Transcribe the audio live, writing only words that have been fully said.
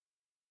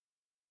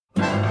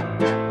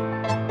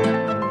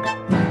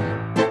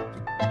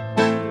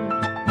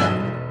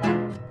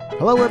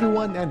Hello,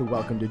 everyone, and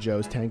welcome to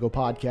Joe's Tango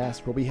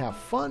Podcast, where we have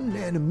fun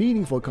and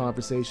meaningful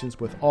conversations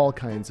with all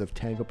kinds of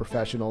tango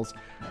professionals.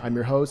 I'm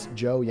your host,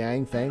 Joe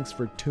Yang. Thanks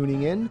for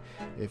tuning in.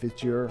 If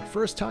it's your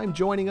first time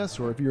joining us,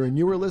 or if you're a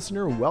newer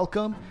listener,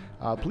 welcome.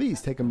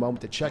 Please take a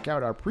moment to check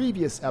out our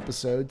previous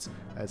episodes,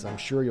 as I'm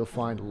sure you'll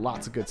find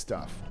lots of good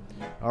stuff.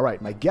 All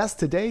right, my guest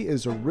today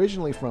is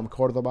originally from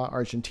Cordoba,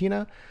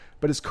 Argentina,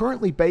 but is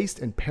currently based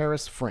in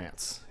Paris,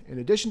 France. In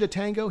addition to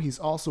tango, he's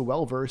also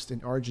well-versed in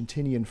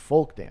Argentinian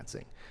folk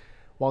dancing.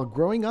 While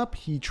growing up,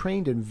 he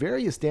trained in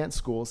various dance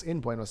schools in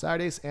Buenos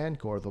Aires and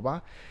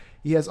Cordoba.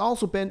 He has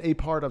also been a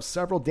part of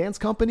several dance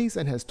companies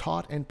and has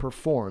taught and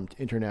performed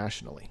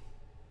internationally.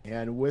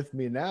 And with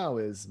me now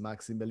is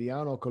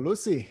Maximiliano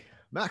Colucci.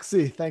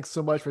 Maxi, thanks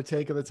so much for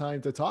taking the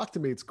time to talk to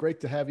me. It's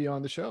great to have you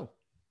on the show.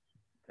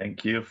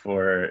 Thank you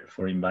for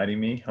inviting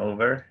me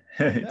over.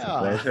 It's a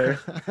pleasure.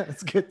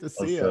 It's good to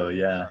see you. So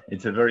yeah,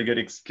 it's a very good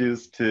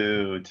excuse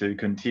to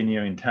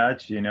continue in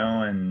touch,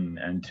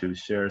 and to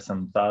share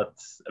some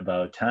thoughts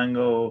about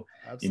tango.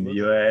 Absolutely. In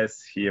the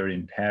US, here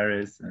in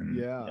Paris, and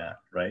yeah,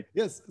 right.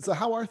 Yes. So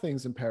how are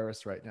things in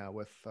Paris right now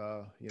with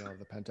the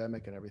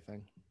pandemic and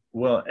everything?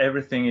 Well,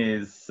 everything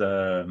is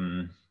a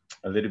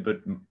little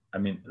bit,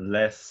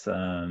 less.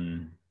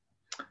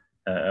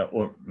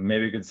 Or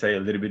maybe you could say a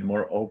little bit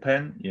more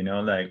open,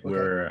 like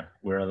okay.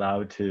 we're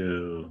allowed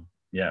to,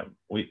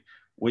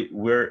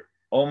 we're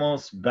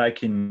almost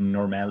back in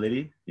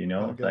normality,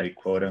 like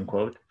quote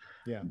unquote.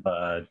 Yeah.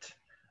 But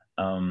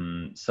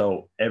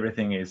so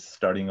everything is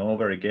starting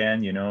over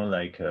again,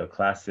 like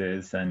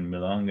classes and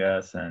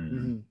milongas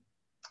and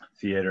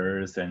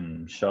theaters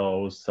and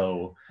shows.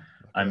 So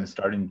I'm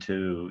starting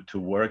to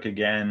work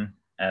again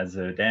as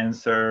a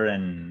dancer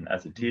and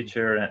as a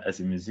teacher, as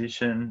a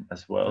musician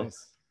as well.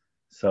 Nice.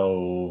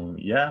 So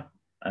yeah,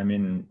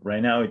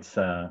 right now it's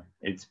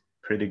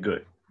pretty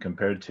good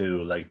compared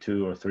to like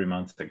 2 or 3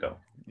 months ago.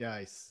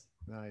 Nice,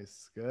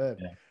 good.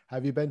 Yeah.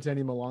 Have you been to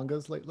any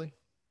milongas lately?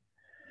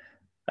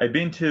 I've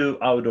been to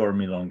outdoor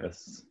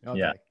milongas. Okay.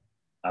 Yeah,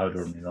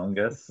 outdoor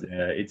milongas.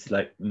 It's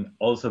like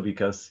also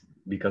because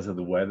of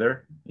the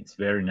weather. It's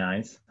very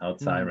nice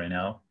outside right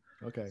now.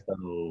 Okay.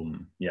 So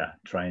yeah,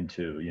 trying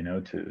to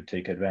to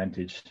take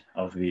advantage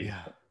of the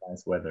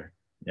nice weather.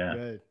 Yeah.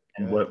 Good.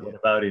 And what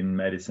about in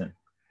Medicine?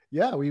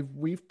 Yeah,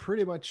 we've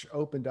pretty much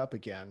opened up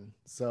again.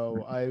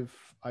 So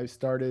I've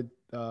started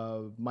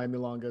my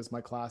milongas, my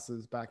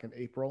classes back in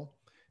April,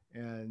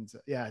 and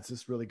yeah, it's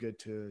just really good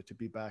to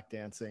be back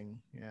dancing.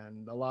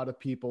 And a lot of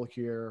people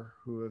here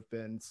who have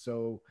been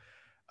so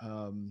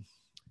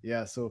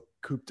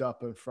cooped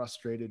up and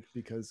frustrated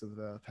because of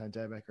the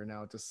pandemic are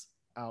now just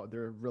out.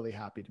 They're really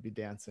happy to be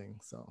dancing,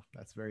 so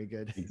that's very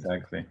good.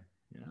 Exactly.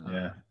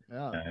 Yeah.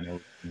 I know.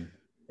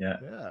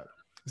 Yeah.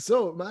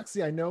 So,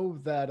 Maxi, I know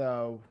that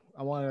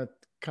I want to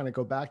kind of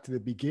go back to the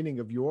beginning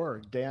of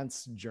your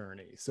dance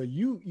journey. So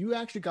you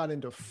actually got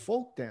into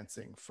folk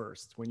dancing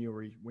first when you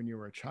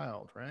were a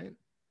child, right?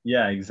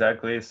 Yeah,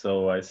 exactly.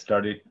 So I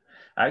started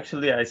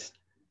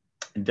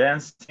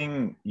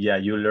dancing. Yeah,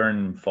 you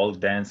learn folk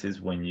dances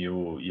when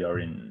you're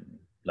in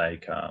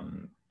like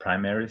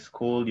primary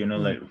school,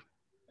 like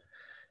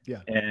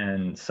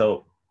and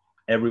so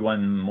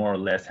everyone more or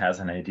less has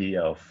an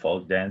idea of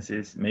folk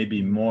dances,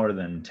 maybe more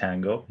than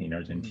tango in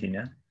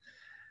Argentina.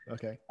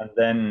 Okay.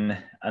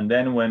 And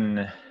then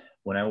when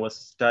I was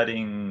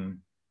studying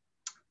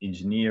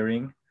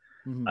engineering,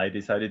 I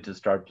decided to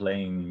start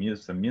playing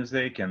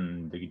music,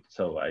 and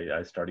so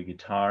I started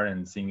guitar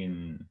and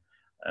singing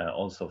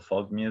also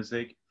folk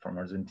music from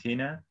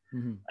Argentina,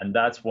 and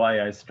that's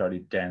why I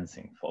started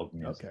dancing folk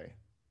music. Okay.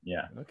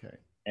 Yeah. Okay.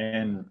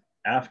 And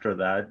after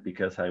that,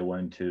 because I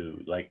wanted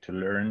to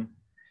learn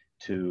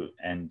to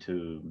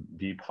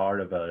be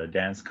part of a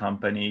dance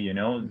company,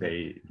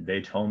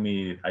 they told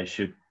me I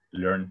should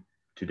learn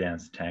to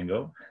dance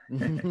tango.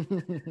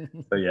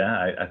 So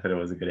yeah, I thought it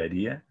was a good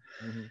idea.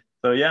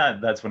 So yeah,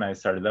 that's when I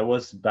started. That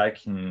was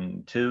back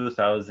in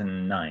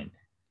 2009.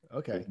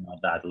 Okay. It's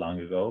not that long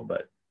ago,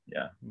 but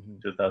yeah,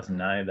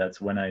 2009,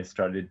 that's when I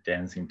started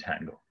dancing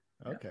tango.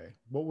 Okay.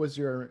 What was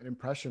your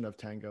impression of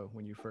tango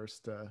when you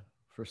first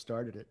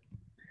started it?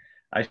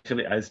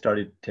 Actually, I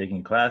started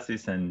taking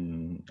classes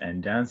and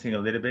dancing a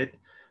little bit,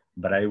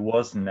 but I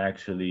wasn't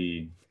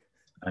actually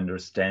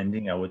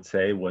understanding, I would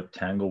say, what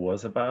tango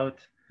was about.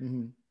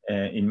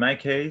 In my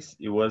case,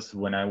 it was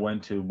when I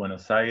went to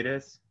Buenos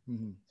Aires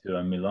to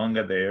a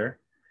milonga there,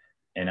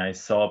 and I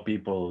saw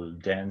people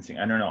dancing.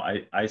 I don't know.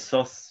 I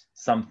saw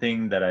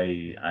something that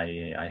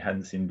I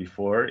hadn't seen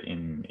before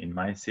in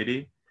my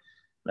city,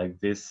 like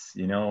this,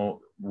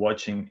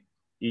 watching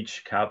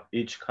each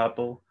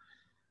couple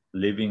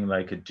living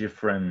like a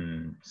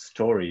different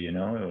story, it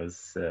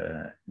was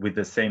with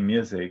the same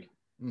music.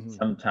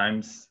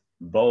 Sometimes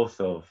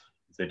both of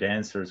the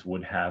dancers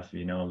would have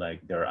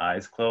like their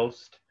eyes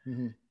closed,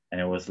 and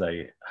it was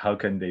like, how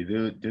can they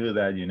do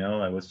that?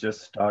 I was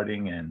just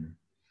starting, and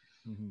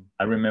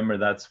I remember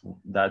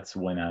that's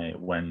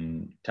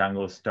when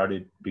tango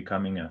started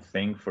becoming a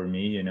thing for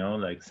me,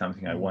 like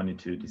something I wanted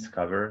to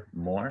discover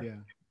more.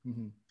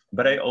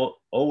 but I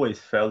always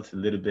felt a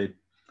little bit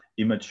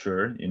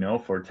immature, you know,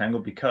 for tango,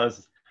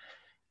 because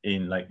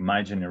in like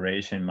my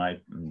generation, my,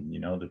 you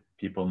know, the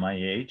people my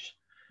age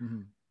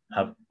Mm-hmm.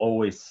 have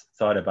always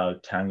thought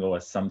about tango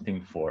as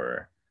something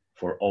for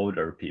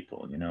older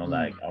people, you know,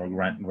 like our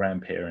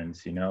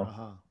grandparents, you know.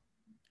 Uh-huh.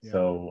 Yeah.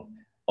 So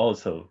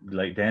also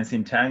like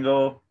dancing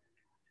tango,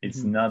 it's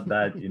Mm-hmm. not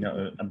that, you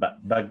know,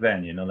 back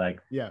then, you know, like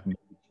Yeah.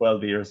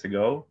 12 years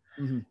ago,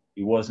 Mm-hmm.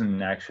 it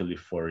wasn't actually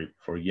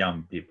for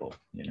young people,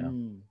 you know.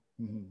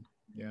 Mm-hmm.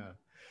 Yeah.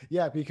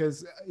 Yeah,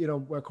 because you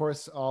know, of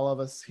course, all of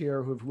us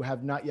here who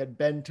have not yet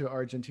been to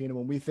Argentina,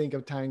 when we think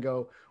of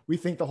tango, we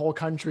think the whole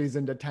country's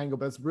into tango,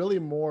 but it's really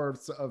more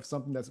of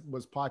something that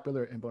was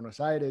popular in Buenos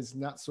Aires,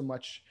 not so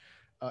much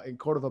in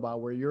Cordoba,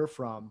 where you're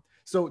from.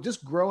 So,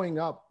 just growing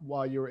up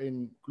while you're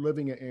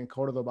living in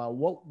Cordoba,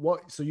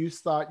 so you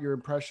thought your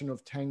impression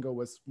of tango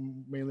was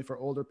mainly for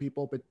older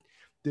people, but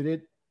did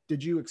it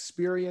did you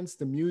experience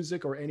the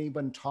music or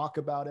anyone talk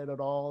about it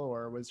at all?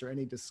 Or was there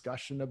any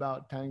discussion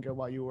about tango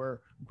while you were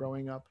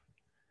growing up?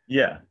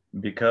 Yeah,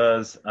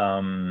 because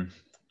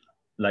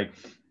like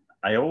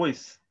I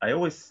always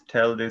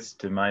tell this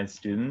to my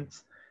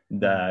students, Mm-hmm.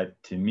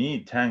 that to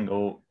me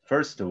tango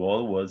first of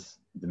all was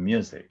the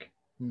music,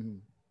 Mm-hmm.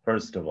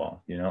 first of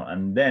all, you know,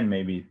 and then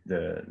maybe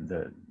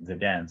the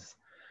dance.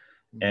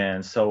 Mm-hmm.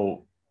 And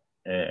so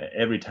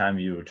every time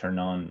you turn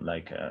on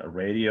like a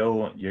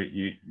radio,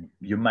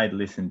 you might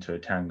listen to a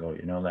tango,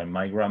 you know, like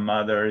my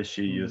grandmother,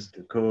 she Mm-hmm. used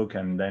to cook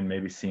and then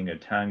maybe sing a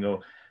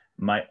tango.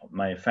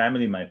 My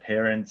family, my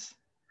parents,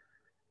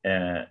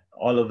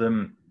 all of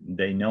them,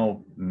 they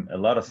know a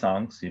lot of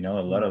songs, you know,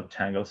 a lot of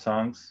tango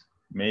songs.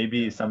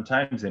 Maybe Yeah.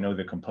 sometimes they know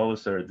the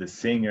composer, the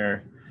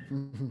singer.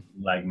 Mm-hmm.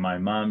 Like my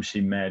mom,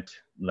 she met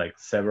like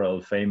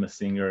several famous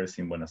singers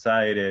in Buenos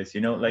Aires,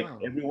 you know, like Oh.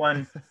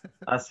 everyone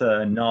has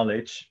a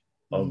knowledge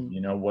of, Mm-hmm.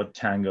 you know, what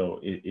tango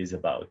is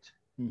about.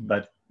 Mm-hmm.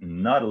 But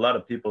not a lot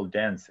of people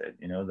dance it,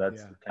 you know.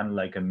 That's Yeah. kind of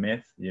like a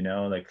myth, you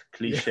know, like Yeah.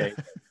 cliche.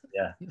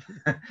 Yeah.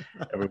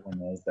 Everyone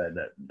knows that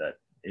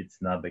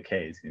it's not the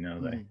case, you know.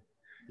 Like Mm.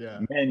 Yeah.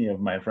 many of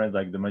my friends,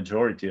 like the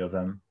majority of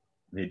them,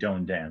 they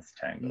don't dance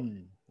tango.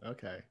 Mm.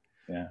 Okay.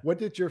 Yeah. What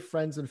did your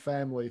friends and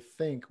family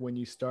think when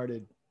you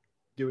started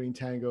doing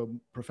tango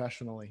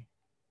professionally?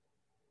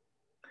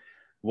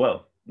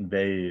 Well,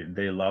 they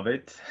love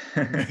it.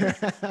 Yeah.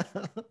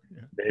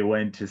 They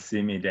went to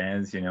see me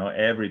dance, you know.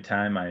 Every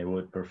time I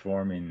would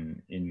perform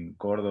in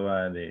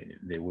Cordoba,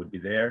 they would be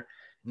there.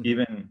 Mm-hmm.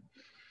 Even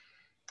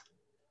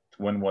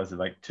when was it,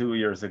 like 2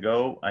 years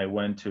ago, I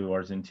went to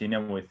Argentina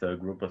with a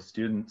group of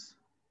students,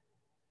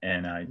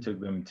 and I took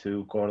them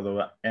to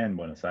Cordoba and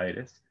Buenos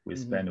Aires. We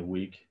Mm-hmm. spent a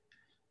week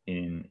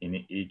in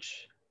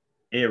each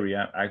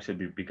area,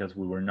 actually, because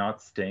we were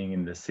not staying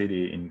in the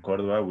city in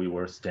Cordoba. We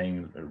were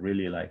staying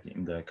really like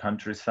in the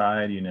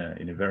countryside, in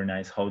a very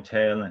nice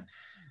hotel.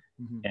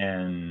 Mm-hmm.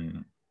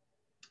 And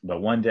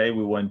but one day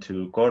we went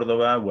to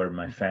Cordoba, where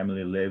my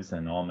family lives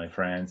and all my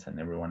friends and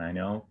everyone I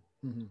know,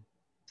 Mm-hmm.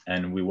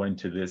 and we went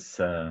to this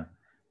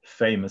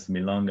famous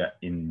milonga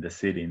in the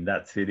city, in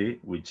that city,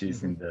 which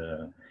is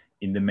Mm-hmm.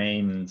 in the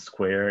main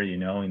square, you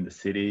know, in the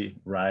city,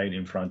 right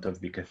in front of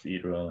the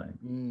cathedral. And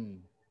Mm.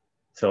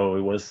 so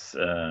it was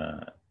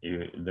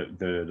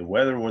the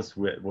weather was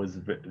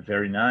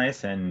very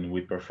nice, and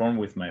we performed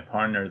with my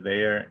partner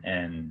there,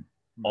 and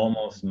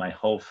almost my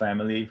whole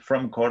family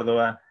from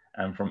Cordoba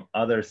and from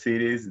other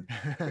cities,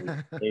 they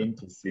came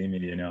to see me,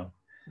 you know.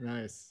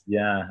 Nice.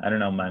 Yeah, I don't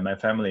know, my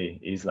family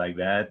is like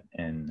that,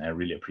 and I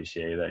really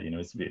appreciate that, you know.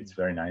 It's Mhm.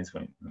 very nice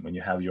when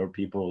you have your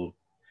people,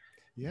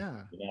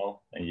 Yeah. you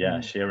know, and yeah,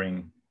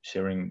 Mhm.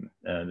 sharing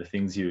the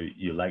things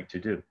you like to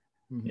do.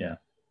 Mhm. Yeah.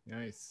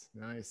 Nice,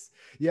 nice.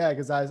 Yeah,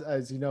 because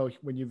as you know,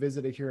 when you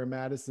visited here in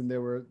Madison,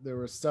 there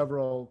were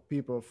several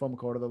people from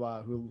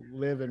Cordoba who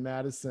live in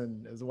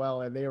Madison as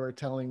well, and they were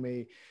telling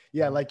me,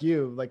 yeah, like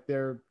you, like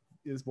there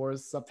is more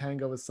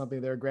subtango was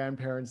something their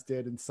grandparents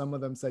did, and some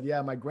of them said,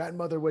 yeah, my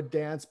grandmother would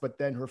dance, but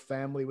then her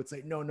family would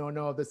say, no, no,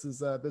 no, this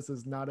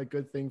is not a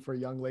good thing for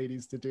young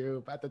ladies to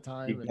do at the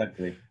time, and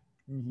Exactly.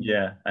 mhm.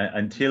 Yeah,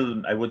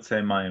 until I would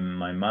say my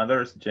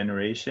mother's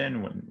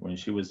generation, when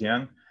she was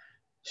young,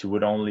 she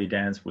would only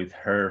dance with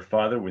her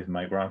father, with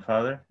my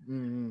grandfather,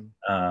 Mhm.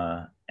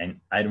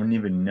 and I don't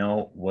even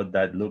know what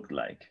that looked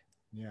like.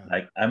 Yeah,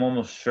 Like I'm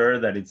almost sure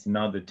that it's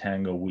not the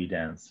tango we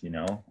dance, you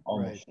know, right.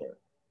 almost sure.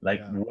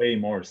 Like Yeah. way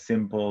more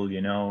simple,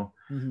 you know,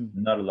 Mhm.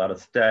 not a lot of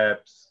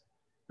steps,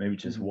 maybe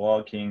just Mhm.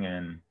 walking,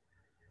 and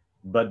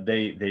but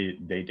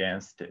they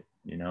danced it,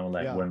 you know.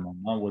 Like Yeah. when my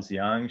mom was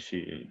young,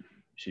 she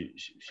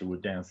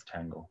would dance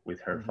tango with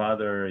her Mhm.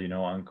 father, you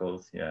know,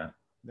 uncles. Yeah,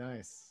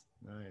 Nice,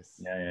 nice.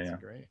 yeah, yeah, That's yeah.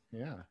 great.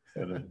 Yeah.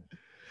 Totally.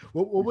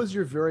 What was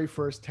your very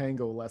first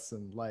tango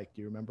lesson like?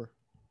 Do you remember?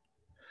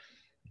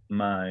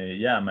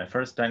 My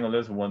first tango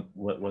lesson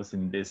what was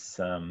in this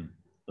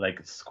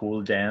like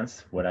school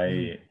dance, what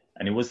Mm-hmm. I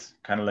and it was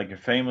kind of like a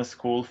famous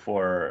school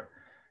for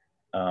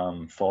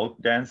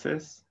folk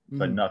dances,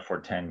 but Mm-hmm. not for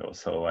tango.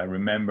 So I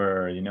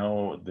remember, you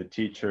know, the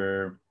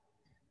teacher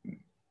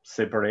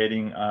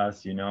separating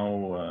us,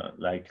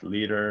 like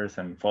leaders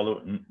and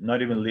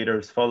not even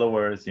leaders,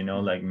 followers,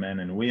 like men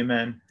and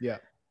women. Yeah.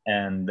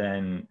 And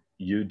then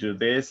you do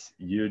this,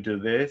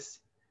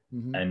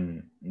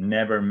 and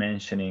never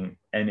mentioning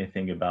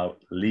anything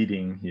about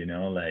leading,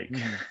 like,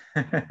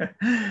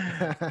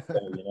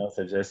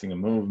 suggesting a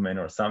movement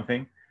or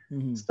something.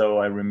 So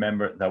I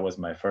remember that was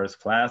my first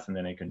class, and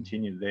then I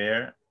continued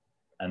there.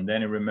 And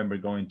then I remember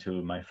going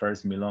to my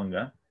first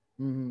milonga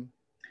and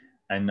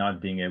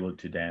not being able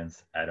to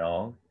dance at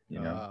all,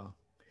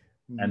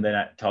 And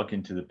then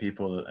talking to the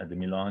people at the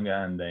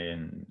milonga, and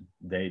then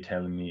they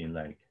tell me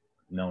like,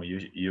 no,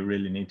 you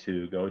really need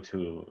to go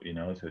to,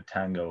 to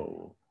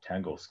tango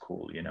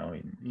school,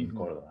 in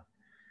Córdoba.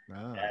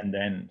 And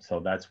then, so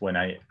that's when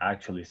I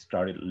actually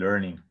started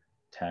learning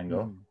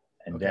tango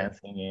and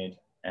dancing it.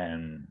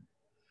 And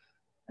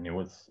it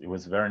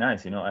was very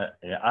nice.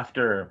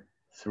 After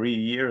 3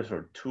 years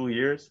or 2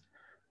 years,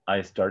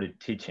 I started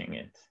teaching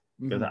it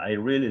because I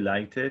really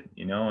liked it,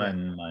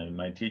 and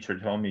my teacher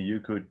told me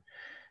you could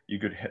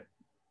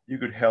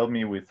help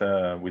me with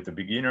the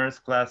beginners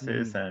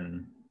classes,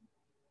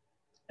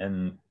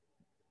 and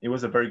it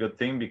was a very good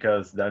thing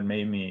because that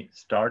made me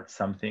start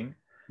something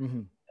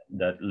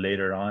that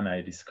later on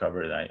I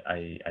discovered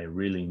I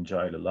really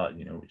enjoyed a lot,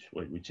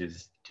 which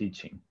is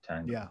teaching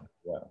tango. Yeah.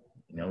 Well,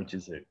 which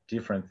is a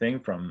different thing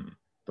from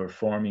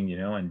performing,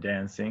 and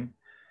dancing.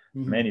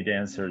 Many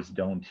dancers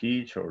don't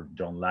teach or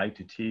don't like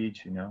to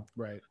teach,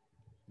 Right.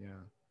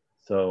 Yeah.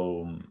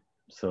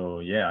 So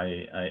yeah,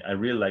 I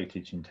really like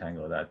teaching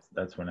tango.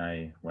 That's when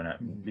I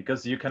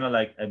because you kind of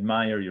like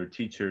admire your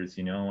teachers,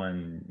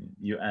 and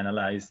you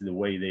analyze the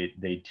way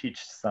they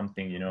teach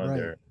something,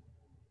 Right.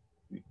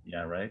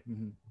 they're right.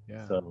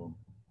 Yeah. So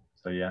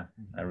yeah,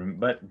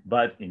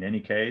 but in any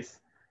case,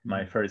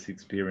 my first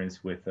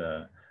experience with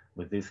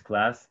this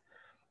class,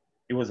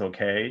 it was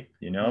okay,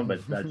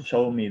 but that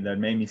showed me, that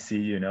made me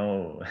see,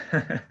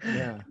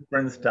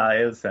 different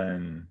styles,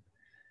 and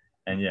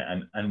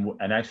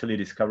actually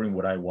discovering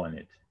what I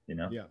wanted,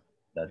 Yeah.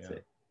 That's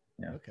it.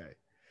 Yeah. Okay.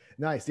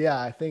 Nice. Yeah.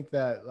 I think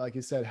that, like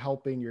you said,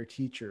 helping your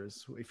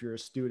teachers, if you're a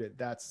student,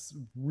 that's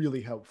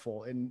really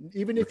helpful. And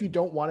even if you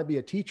don't want to be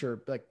a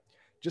teacher, like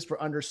just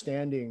for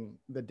understanding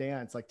the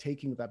dance, like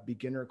taking that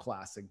beginner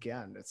class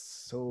again, it's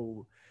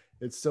so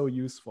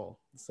useful.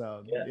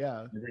 So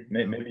yeah.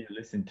 Maybe you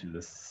listen to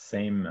the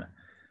same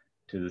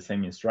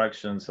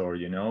instructions, or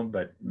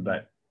but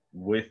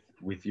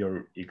with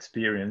your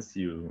experience,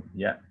 you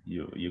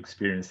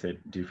experience it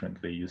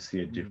differently, you see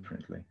it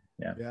differently.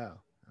 Yeah,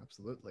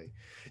 absolutely.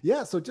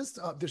 Yeah, so just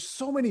there's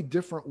so many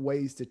different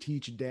ways to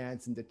teach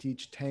dance and to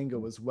teach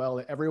tango as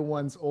well.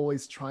 Everyone's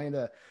always trying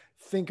to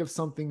think of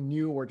something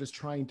new or just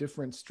trying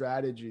different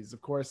strategies.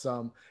 Of course,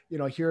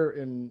 here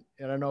and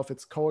I don't know if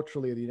it's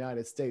culturally in the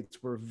United States,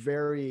 we're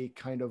very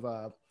kind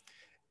of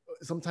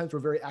sometimes we're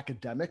very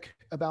academic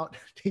about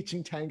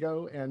teaching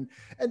tango, and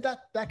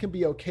that can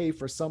be okay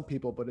for some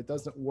people, but it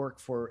doesn't work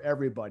for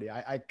everybody.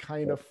 I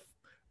kind of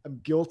am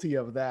guilty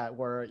of that,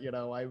 where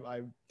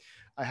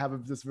I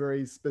have this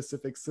very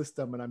specific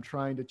system and I'm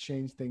trying to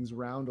change things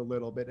around a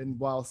little bit. And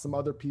while some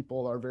other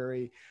people are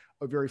very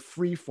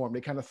free form,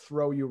 they kind of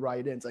throw you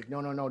right in. It's like,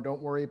 no,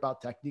 don't worry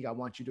about technique. I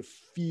want you to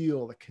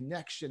feel the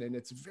connection. And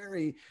it's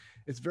very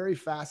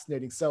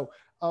fascinating. So,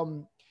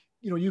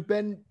 you've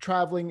been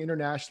traveling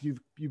internationally.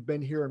 You've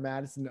been here in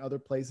Madison and other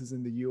places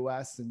in the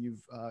U.S. and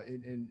you've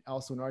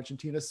also in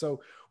Argentina.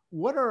 So,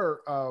 what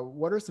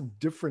are some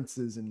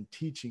differences in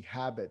teaching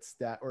habits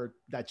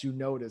that you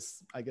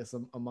notice, I guess,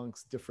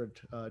 amongst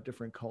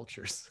different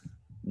cultures?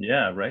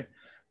 Yeah, right.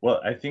 Well,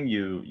 I think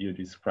you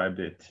described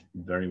it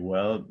very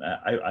well.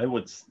 I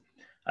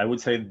would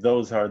say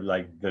those are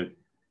like the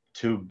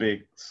two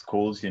big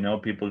schools.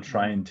 People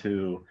trying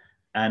to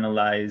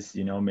analyze,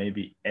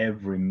 maybe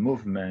every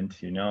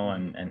movement,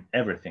 and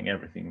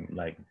everything,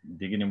 like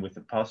beginning with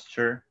the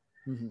posture,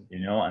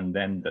 and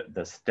then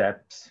the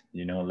steps,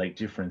 like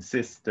different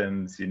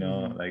systems,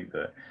 like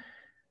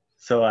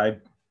so I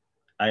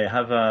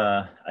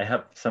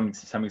have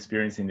some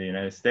experience in the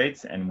United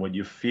States, and what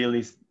you feel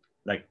is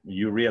like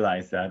you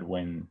realize that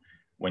when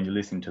you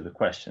listen to the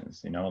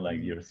questions,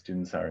 like your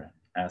students are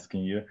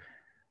asking you,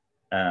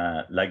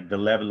 like the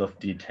level of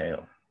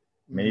detail.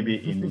 Maybe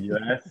in the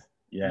US,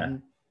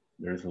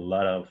 there's a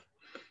lot of,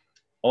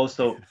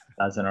 also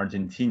as an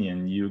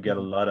Argentinian, you get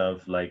a lot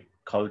of like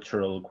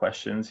cultural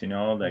questions,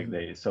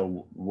 like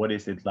so what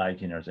is it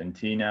like in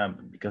Argentina?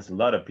 Because a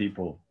lot of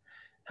people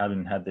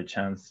haven't had the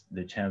chance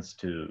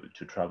to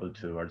travel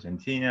to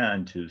Argentina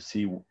and to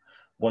see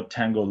what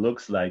tango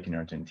looks like in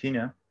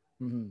Argentina,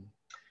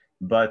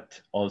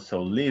 but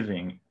also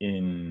living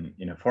in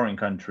a foreign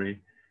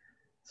country.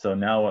 So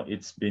now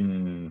it's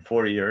been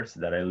 4 years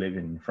that I live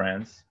in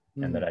France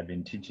and that I've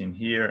been teaching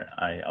here.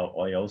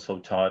 I also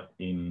taught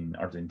in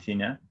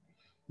Argentina.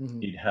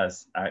 It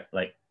has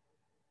like,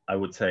 I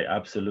would say,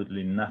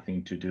 absolutely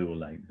nothing to do,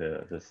 like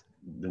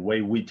the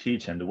way we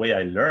teach and the way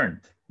I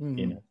learned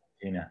in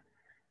Argentina.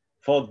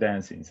 Folk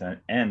dancing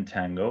and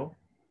tango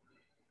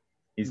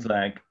is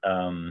like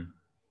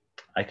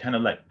I kind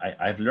of like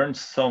I've learned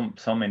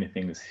so many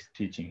things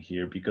teaching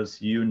here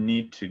because you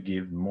need to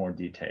give more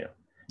detail.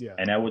 Yeah.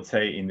 And I would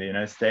say in the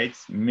United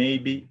States,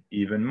 maybe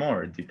even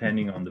more,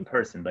 depending on the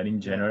person. But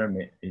in general,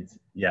 it's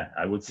yeah,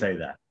 I would say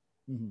that.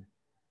 Mm-hmm.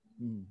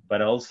 Mm-hmm.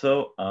 But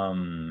also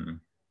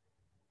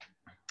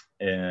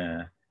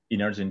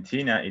in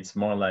Argentina, it's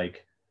more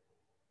like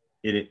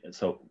it.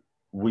 So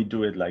we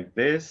do it like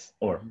this,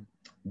 or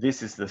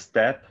this is the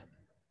step.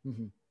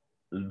 Mm-hmm.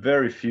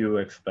 Very few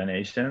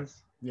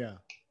explanations, Yeah.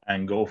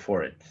 and go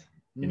for it.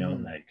 You know,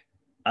 Mm-hmm. like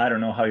I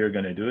don't know how you're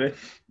gonna do it,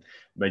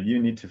 but you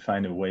need to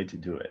find a way to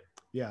do it.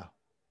 Yeah.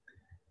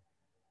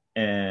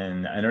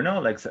 And I don't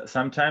know, like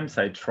sometimes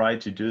I try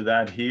to do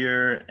that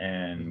here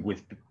and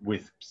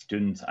with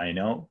students I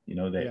know, you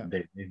know,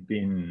 they've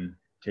been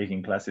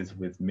taking classes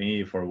with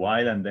me for a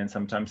while, and then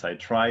sometimes I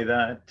try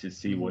that to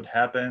see what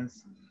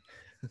happens,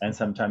 and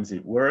sometimes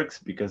it works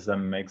because that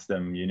makes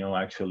them, you know,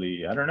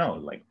 actually, I don't know,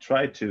 like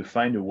try to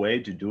find a way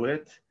to do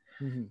it.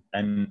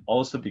 And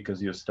also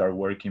because you start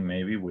working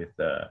maybe with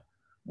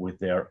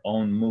their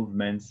own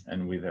movements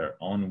and with their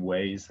own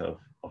ways of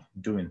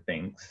doing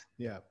things.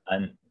 Yeah.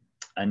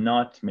 And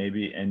not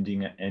maybe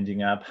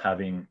ending up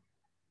having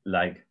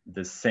like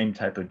the same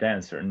type of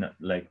dancer. Not,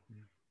 like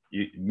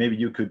maybe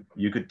you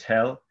could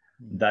tell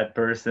that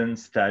person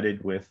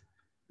studied with,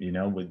 you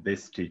know, with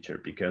this teacher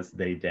because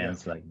they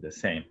dance like the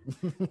same.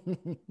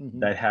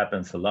 That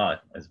happens a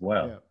lot as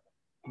well.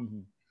 Yeah.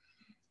 Mm-hmm.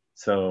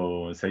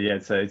 So yeah,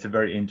 it's a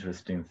very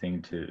interesting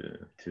thing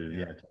to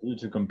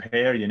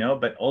compare, you know.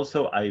 But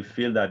also I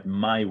feel that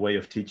my way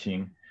of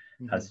teaching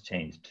has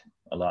changed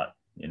a lot,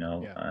 you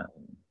know.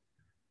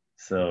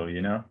 So,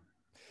 you know.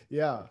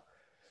 Yeah.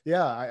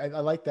 Yeah. I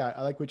like that.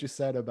 I like what you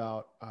said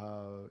about,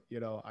 you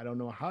know, I don't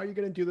know how you're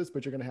going to do this,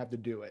 but you're going to have to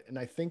do it. And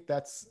I think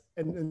that's,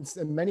 in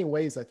many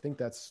ways, I think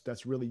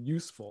that's really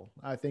useful.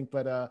 I think,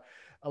 but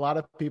a lot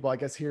of people, I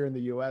guess here in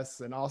the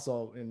US and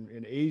also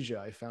in Asia,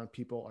 I found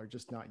people are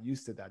just not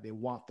used to that. They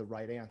want the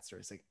right answer.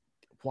 It's like,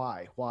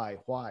 why,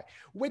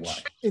 which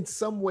Why? in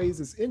some ways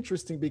is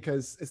interesting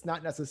because it's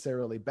not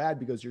necessarily bad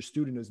because your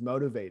student is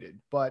motivated,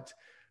 but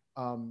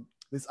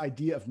this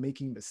idea of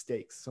making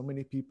mistakes. So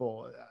many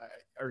people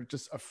are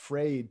just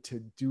afraid to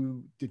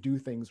do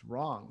things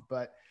wrong.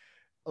 But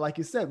like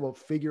you said, well,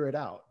 figure it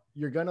out.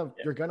 You're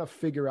gonna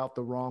figure out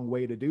the wrong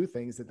way to do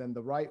things, and then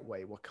the right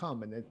way will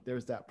come. And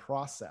there's that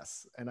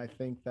process. And I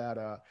think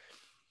that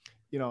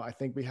you know, I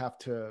think we have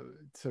to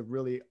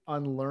really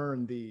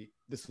unlearn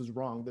this is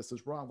wrong.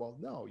 Well,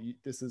 no,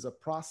 this is a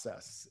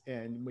process.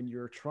 And when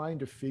you're trying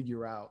to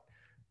figure out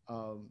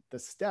the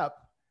step,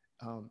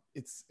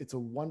 it's a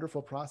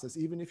wonderful process.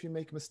 Even if you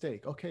make a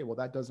mistake, okay, well,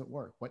 that doesn't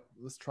work.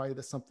 Let's try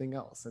this something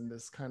else. And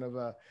this kind of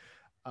a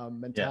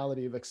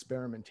mentality of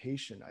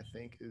experimentation, I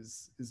think,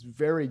 is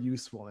very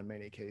useful in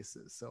many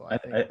cases. So I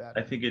think that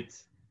I think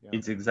it's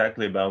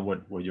exactly about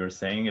what you're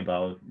saying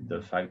about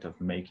the fact of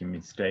making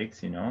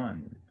mistakes, you know,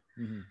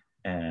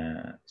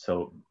 and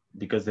so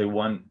because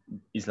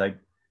it's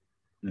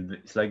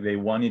like they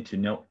wanted to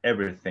know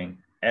everything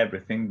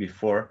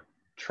before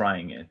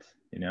trying it,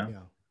 you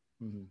know.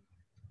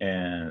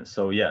 And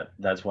so yeah,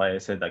 that's why I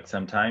said like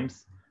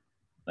sometimes,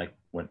 like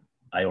what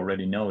I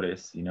already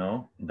noticed, you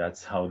know,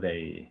 that's how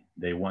they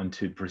want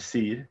to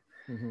proceed.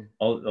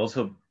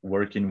 Also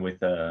working with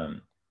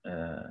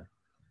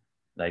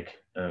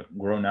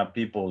grown-up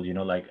people, you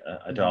know, like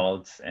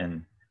adults,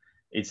 and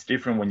it's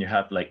different when you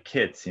have like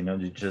kids, you know.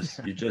 You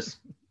just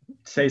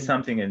say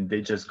something and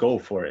they just go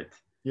for it.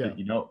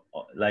 You know,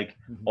 like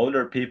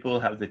older people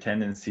have the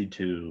tendency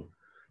to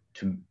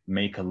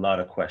make a lot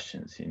of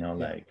questions, you know,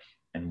 like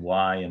and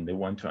why, and they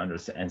want to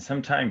understand. And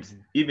sometimes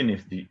even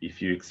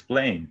if you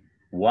explain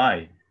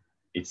why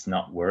it's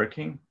not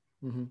working,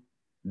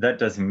 that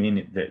doesn't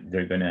mean that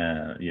they're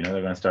gonna, you know,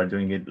 they're gonna start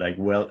doing it like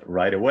well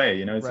right away,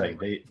 you know. It's like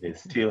they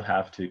still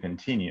have to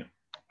continue.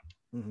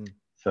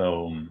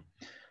 So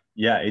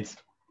yeah, it's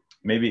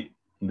maybe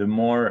the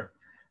more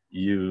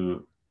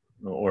you,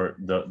 or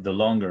the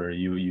longer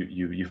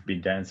you've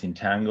been dancing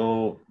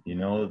tango, you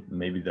know,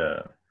 maybe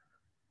the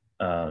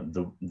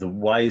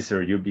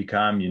wiser you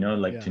become, you know,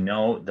 like to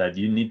know that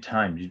you need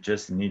time. You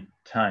just need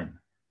time.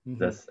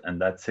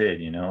 That's it,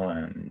 you know.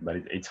 And but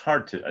it's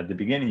hard to at the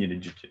beginning.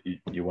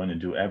 You want to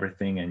do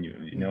everything, and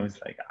you know, it's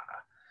like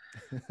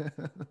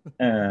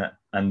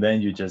and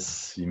then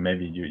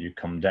maybe you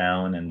come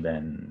down,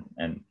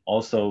 and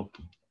also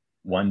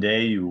one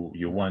day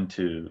you want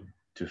to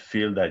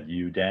feel that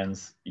you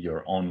dance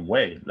your own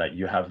way, like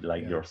you have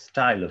like your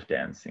style of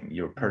dancing,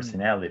 your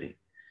personality.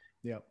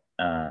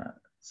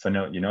 So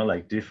no, you know,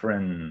 like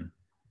different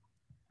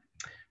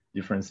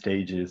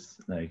stages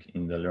like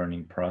in the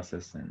learning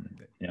process.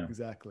 And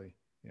exactly.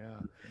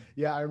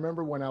 I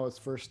remember when I was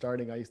first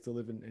starting, I used to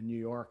live in New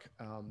York.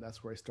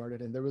 That's where I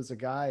started, and there was a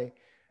guy,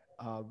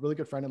 really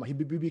good friend of mine.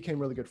 We became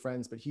really good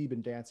friends, but he'd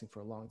been dancing for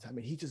a long time,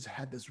 and he just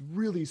had this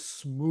really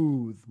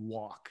smooth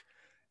walk.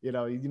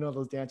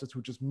 those dancers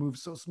who just move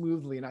so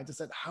smoothly. And I just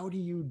said, how do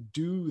you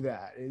do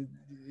that?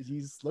 He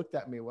just looked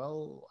at me.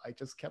 Well, I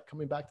just kept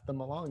coming back to the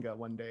Milonga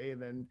one day,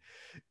 and then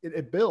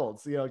it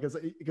builds,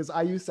 because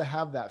I used to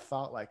have that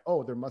thought like,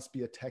 oh, there must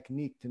be a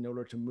technique in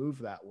order to move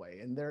that way.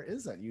 And there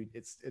isn't.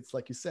 It's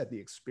like you said, the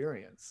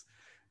experience.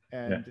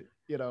 And,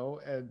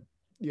 and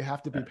you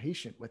have to be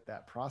patient with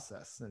that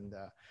process. And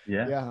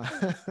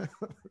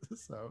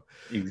so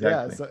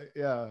exactly.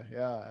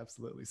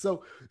 Absolutely.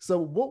 So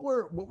what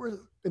were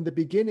in the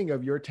beginning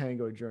of your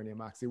tango journey,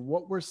 Maxi,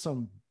 what were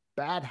some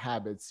bad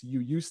habits you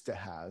used to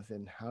have,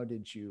 and how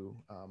did you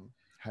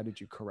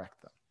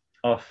correct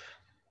them?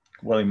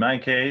 Well, in my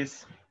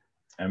case,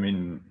 I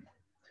mean,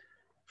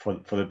 for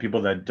the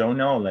people that don't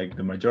know, like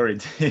the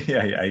majority,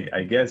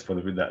 I guess for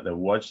the people that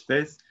watch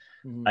this,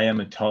 I am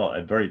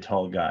a very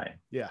tall guy.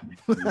 Yeah.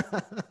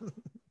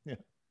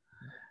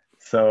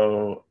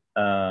 So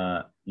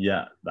I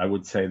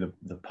would say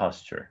the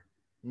posture,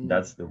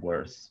 that's the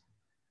worst.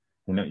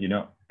 And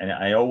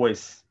I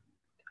always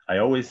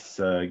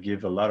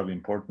give a lot of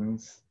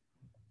importance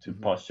to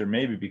posture,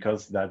 maybe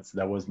because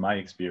that was my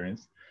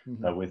experience.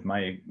 But with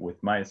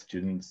my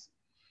students,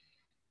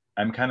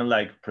 I'm kind of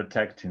like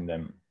protecting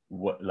them,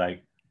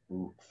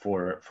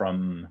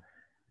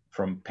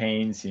 from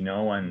pains,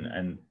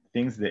 and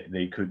things that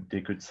they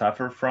could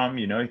suffer from,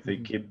 if they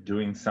keep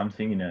doing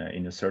something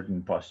in a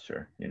certain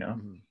posture,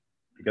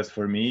 because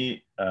for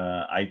me,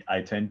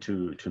 I tend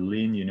to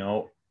lean,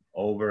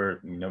 over,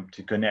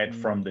 to connect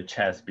from the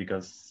chest,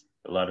 because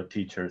a lot of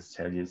teachers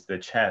tell you it's the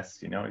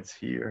chest, it's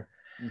here.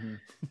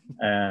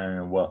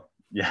 And well,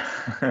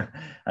 yeah,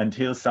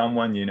 until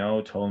someone,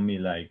 told me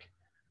like,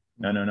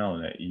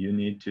 no, you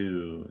need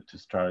to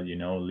start,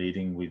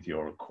 leading with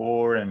your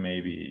core, and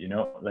maybe,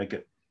 like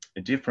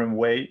a different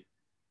way.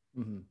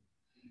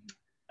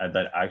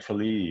 That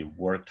actually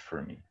worked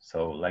for me.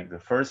 So like the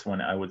first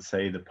one, I would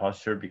say the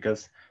posture,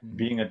 because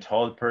being a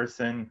tall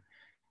person,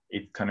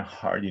 it's kind of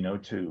hard,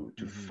 to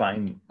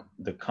find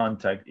the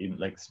contact in,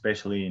 like,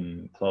 especially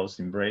in close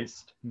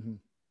embrace.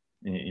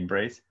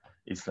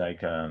 It's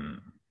like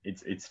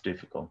it's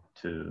difficult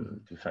to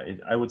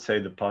find. I would say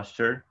the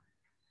posture,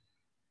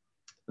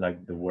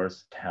 like the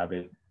worst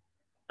habit.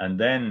 And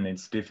then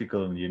it's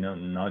difficult,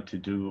 not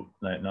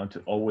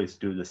to always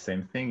do the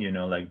same thing,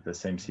 like the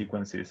same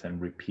sequences and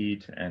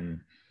repeat,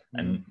 and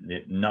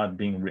not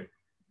being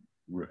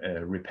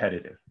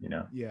repetitive,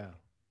 Yeah.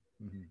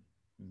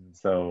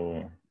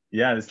 So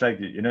yeah, it's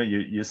like,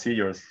 you see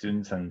your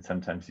students, and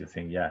sometimes you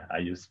think, yeah, I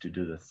used to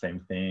do the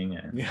same thing.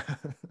 And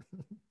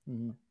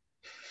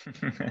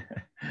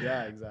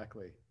yeah,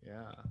 exactly.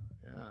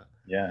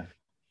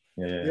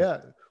 Yeah.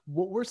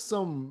 What were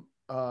some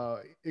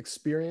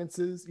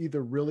experiences,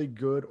 either really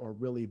good or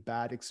really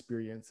bad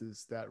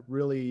experiences, that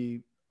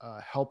really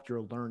helped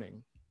your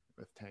learning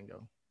with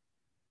tango?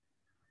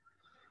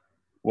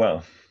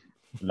 Well,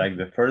 like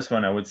the first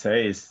one I would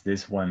say is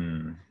this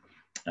one,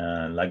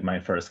 like my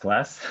first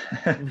class.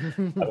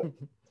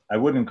 I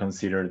wouldn't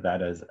consider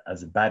that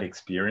as a bad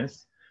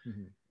experience,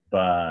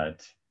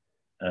 but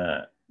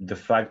the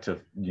fact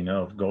of,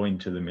 of going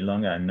to the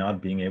Milonga and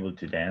not being able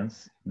to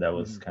dance, that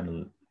was kind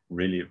of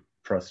really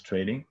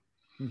frustrating.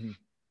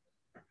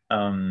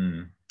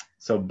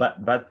 So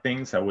bad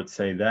things, I would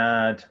say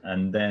that.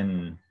 And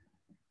then,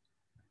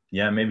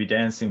 yeah, maybe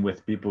dancing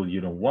with people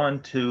you don't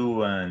want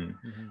to, and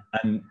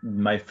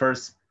my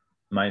first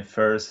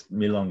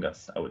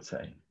milongas, I would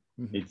say,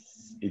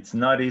 it's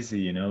not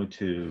easy,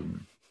 to,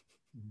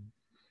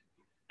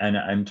 and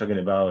I'm talking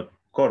about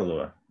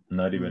Cordoba,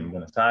 not even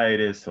Buenos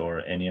Aires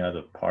or any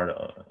other part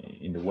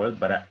in the world,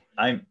 but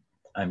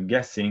I'm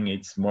guessing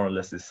it's more or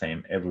less the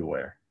same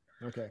everywhere.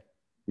 Okay.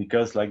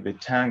 Because like the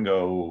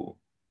tango,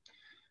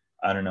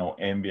 I don't know,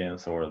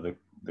 ambience, or the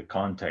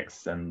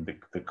context and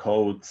the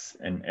codes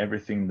and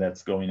everything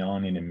that's going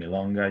on in a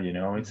milonga,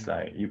 it's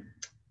like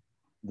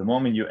the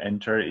moment you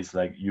enter, it's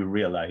like you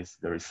realize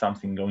there is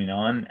something going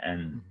on,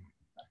 and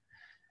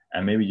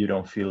maybe you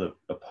don't feel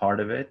a part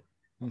of it.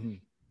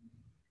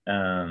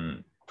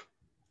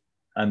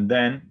 And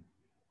then,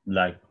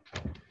 like,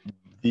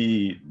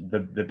 the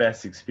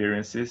best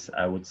experiences,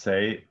 I would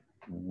say,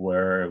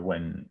 were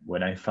when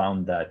I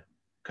found that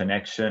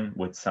connection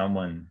with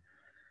someone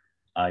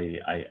I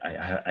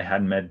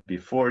had met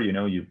before,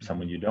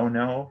 someone you don't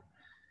know,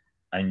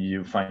 and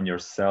you find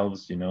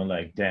yourselves,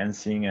 like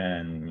dancing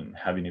and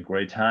having a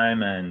great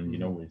time, and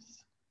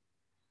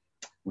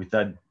with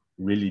that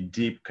really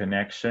deep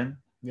connection.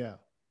 Yeah.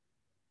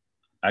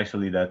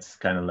 Actually, that's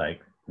kind of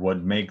like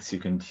what makes you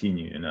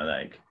continue,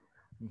 like,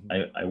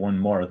 I want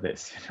more of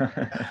this.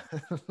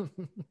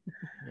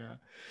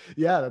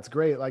 Yeah, that's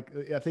great. Like,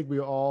 I think we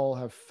all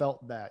have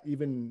felt that,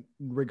 even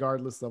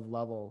regardless of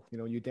level.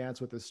 You dance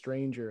with a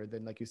stranger,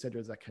 then, like you said,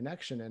 there's that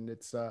connection, and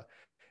it's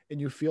and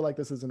you feel like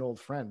this is an old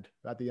friend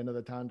at the end of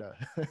the tanda.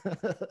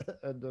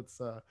 And that's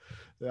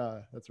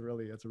that's a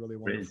really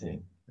wonderful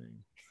Crazy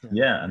thing.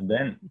 Yeah, and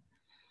then,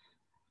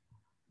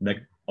 like,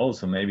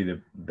 also maybe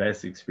the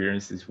best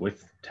experiences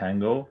with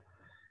tango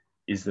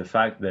is the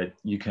fact that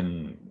you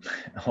can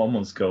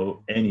almost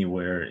go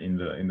anywhere in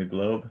the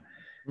globe.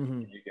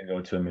 Mm-hmm. You can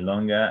go to a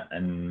milonga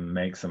and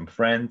make some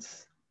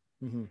friends.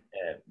 Mm-hmm.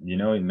 You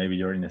know, maybe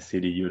you're in a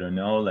city you don't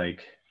know.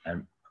 Like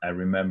I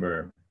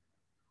remember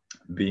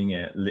being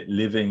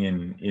living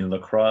in La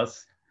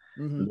Crosse,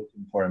 Mm-hmm.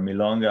 looking for a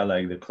milonga,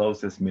 like the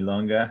closest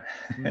milonga,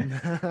 and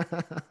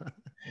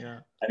Yeah.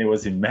 it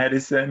was in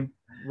Madison,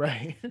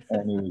 Right.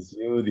 and it was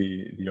you,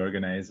 the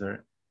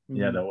organizer.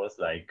 Yeah, Mm-hmm. that was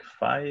like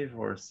 5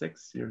 or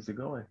 6 years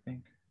ago, I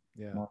think.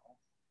 Yeah. More.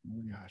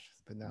 Mm. Gosh,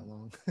 it's been that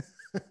long.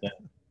 Yeah,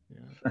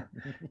 Yeah.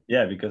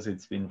 yeah, because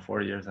it's been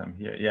 4 years I'm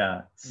here.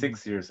 Yeah, Mm-hmm.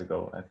 6 years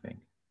ago, I think.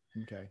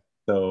 Okay.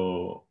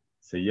 So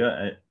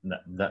yeah,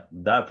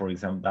 that for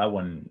example, that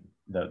one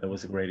that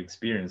was a great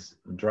experience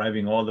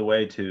driving all the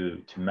way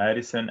to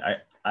Madison.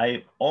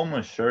 I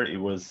almost sure it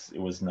was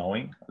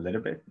snowing a little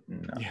bit,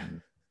 Yeah.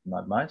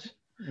 not much,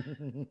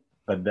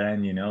 but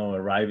then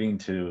arriving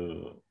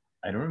to,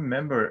 I don't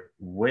remember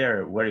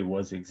where it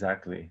was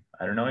exactly.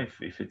 I don't know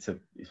if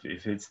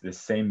it's the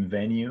same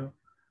venue.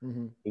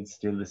 Mm-hmm. It's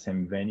still the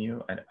same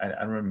venue. I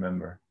don't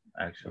remember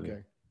actually.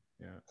 Okay.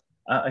 Yeah.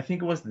 I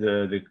think it was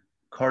the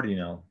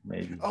Cardinal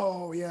maybe.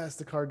 Oh yes,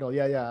 the Cardinal.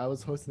 Yeah, yeah. I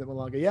was hosting at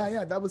Malanga. Yeah,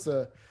 yeah. That was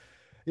a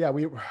yeah.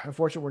 We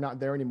unfortunately we're not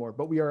there anymore,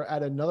 but we are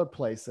at another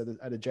place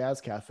at a jazz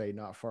cafe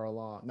not far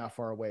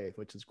away,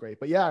 which is great.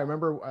 But yeah, I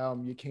remember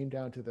you came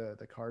down to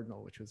the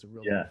Cardinal, which was a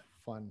really Yeah,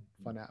 fun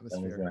that was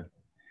atmosphere. that.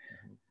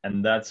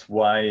 And that's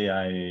why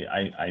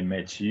I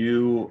met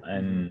you, Mm-hmm.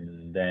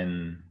 and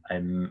then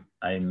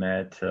I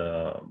met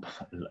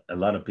a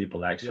lot of people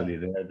Yeah, actually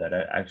there that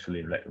I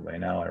actually right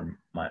now are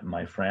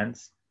my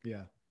friends,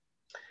 yeah.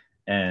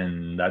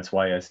 and that's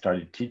why I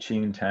started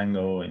teaching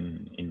tango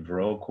in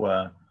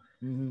Viroqua,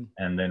 Mm-hmm.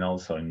 and then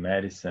also in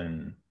Madison.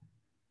 Mm-hmm.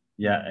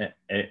 Yeah,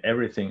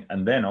 everything,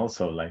 and then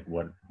also like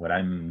what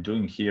I'm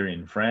doing here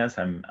in France.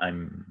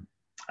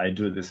 I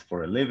do this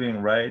for a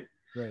living, right?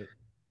 Right.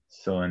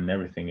 So, and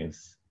everything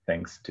is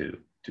thanks to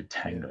Yeah.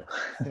 tango.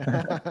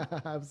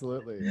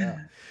 Absolutely. Yeah.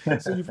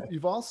 So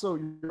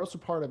you're also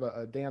part of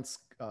a dance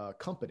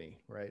company,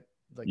 right?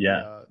 Like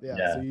Yeah, yeah.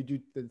 So yeah, you do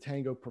the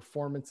tango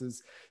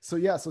performances. So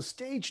yeah. So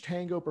stage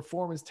tango,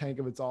 performance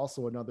tango. It's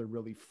also another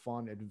really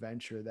fun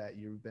adventure that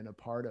you've been a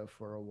part of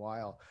for a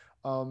while.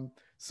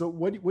 So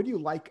what do you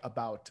like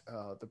about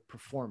the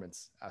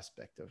performance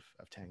aspect of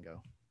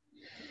tango?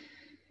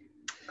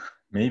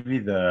 maybe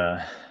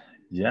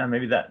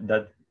maybe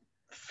that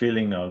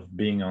feeling of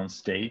being on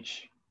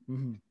stage.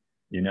 Mm-hmm.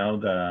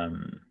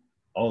 The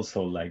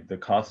also like the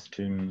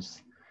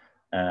costumes,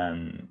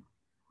 and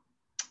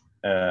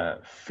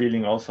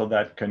feeling also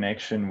that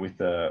connection with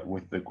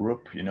the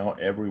group.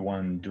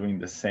 Everyone doing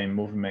the same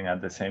movement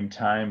at the same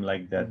time,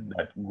 like Mm-hmm.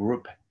 that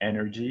group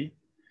energy,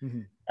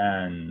 Mm-hmm.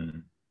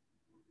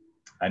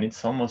 and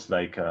it's almost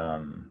like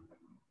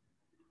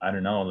I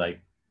don't know, like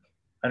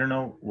I don't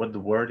know what the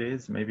word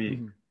is. Maybe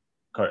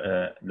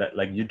Mm-hmm.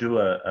 like you do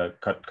a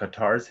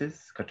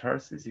catharsis.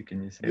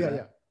 Can you say Yeah. that?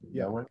 Yeah.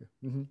 Yeah. That word?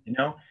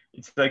 Mm-hmm.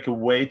 It's like a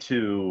way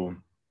to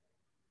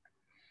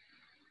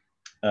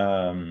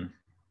um,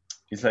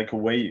 it's like a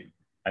way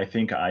I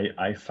think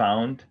I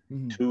found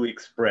Mm-hmm. to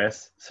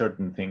express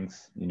certain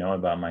things,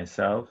 about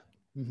myself,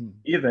 Mm-hmm.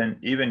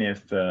 even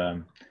if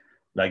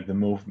like the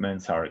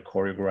movements are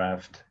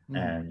choreographed, Mm-hmm.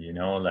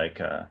 and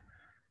like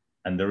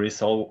and there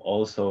is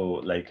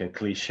also like a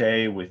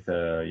cliche with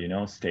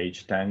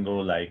stage tango,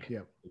 like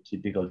Yeah. a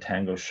typical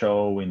tango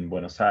show in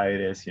Buenos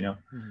Aires,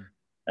 Mm-hmm.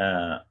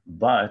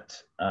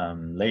 but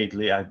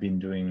lately I've been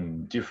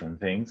doing different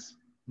things.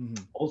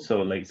 Mm-hmm.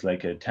 Also, like it's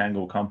like a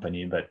tango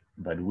company, but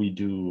we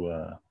do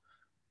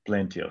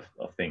plenty of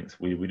things.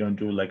 We don't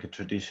do like a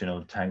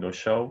traditional tango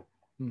show,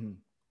 Mm-hmm.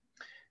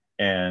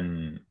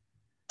 and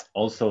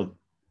also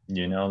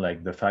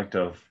like the fact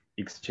of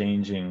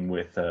exchanging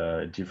with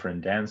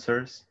different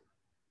dancers.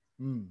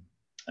 Mm.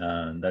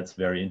 That's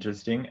very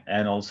interesting,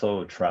 and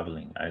also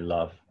traveling. I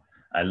love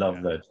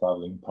Yeah. the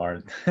traveling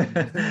part,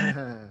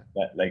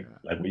 that Yeah.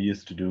 like we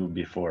used to do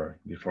before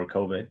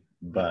COVID.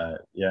 Yeah.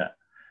 But yeah,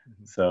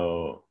 Mhm.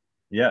 so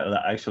yeah,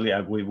 actually,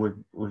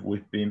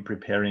 we've been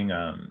preparing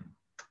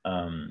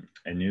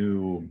a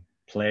new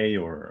play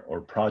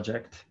or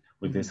project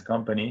with this Mhm.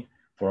 company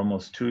for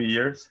almost 2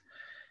 years,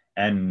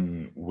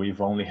 and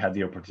we've only had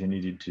the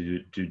opportunity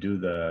to do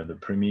the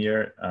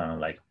premiere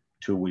like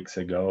 2 weeks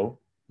ago,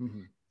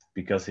 Mhm.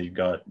 because it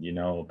got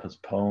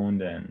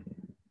postponed, and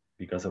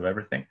because of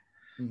everything.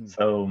 Mhm.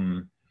 So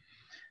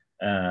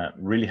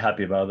really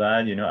happy about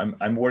that.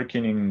 I'm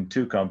working in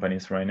two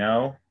companies right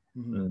now.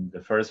 Mhm.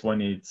 The first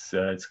one,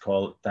 it's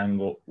called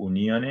Tango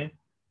Unione,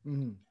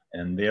 Mhm.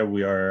 and there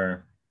we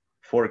are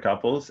four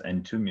couples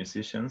and two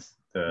musicians.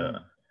 the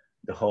Mhm.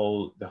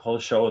 the whole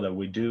show that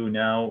we do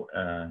now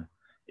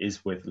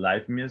is with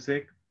live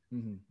music,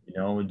 Mhm.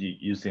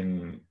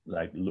 using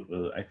like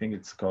I think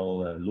it's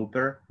called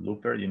looper,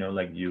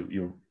 like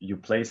you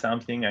play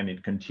something and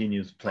it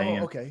continues Oh, playing,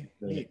 and okay.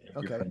 a Neat.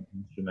 Okay. different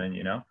instrument,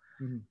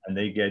 Mhm. and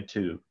they get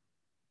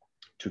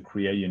to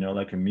create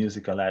like a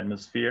musical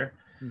atmosphere.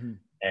 Mhm.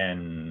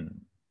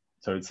 And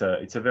So it's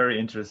a very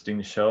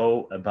interesting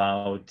show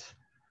about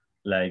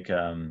like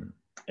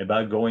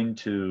about going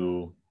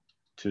to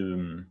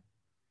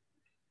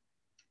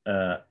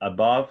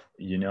above,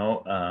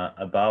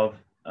 above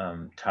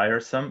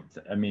tiresome.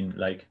 I mean,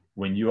 like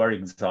when you are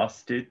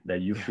exhausted,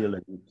 that you Yeah. feel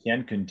that you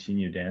can't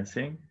continue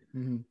dancing,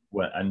 Mm-hmm.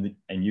 well,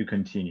 and you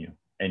continue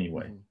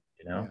anyway, Mm-hmm.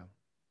 you know. Yeah.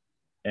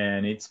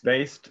 And it's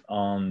based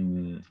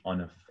on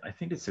a, I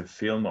think it's a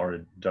film or a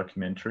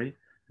documentary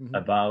Mm-hmm.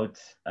 about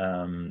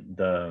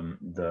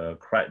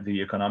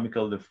the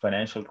economical, the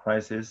financial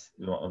crisis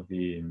of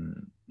the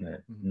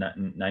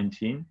Mm-hmm.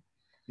 19,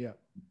 Yeah.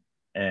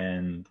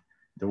 and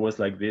there was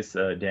like this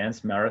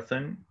dance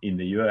marathon in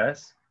the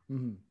US,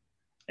 Mm-hmm.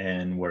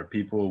 and where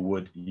people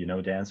would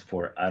dance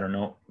for, I don't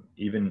know,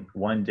 even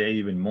one day,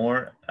 even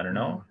more, I don't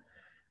Mm-hmm. know.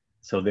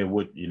 So they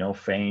would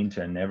faint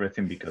and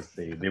everything because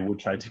they would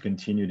try to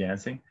continue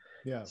dancing.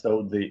 Yeah.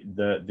 So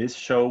this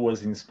show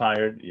was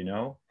inspired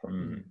Mm-hmm.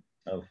 from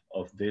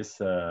of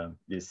this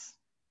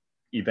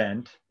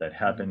event that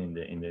Mm-hmm. happened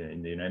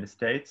in the United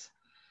States.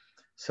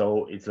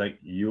 So it's like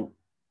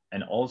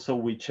and also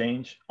we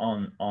change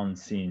on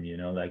scene,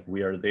 like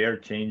we are there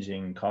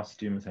changing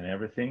costumes and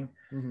everything.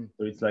 Mm-hmm.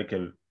 So it's like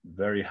a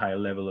very high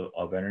level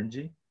of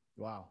energy.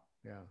 Wow.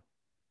 Yeah.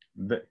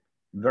 But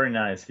very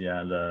nice.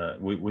 Yeah,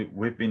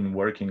 we've been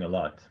working a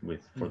lot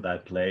with for Mm-hmm.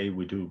 that play.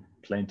 We do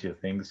plenty of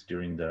things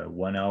during the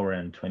 1 hour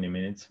and 20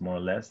 minutes, more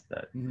or less,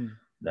 that Mm-hmm.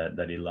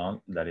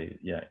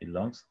 it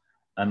longs.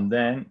 And Wow.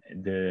 then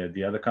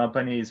the other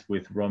company is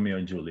with Romeo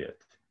and Juliet,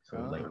 so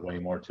like way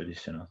Ah. more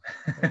traditional.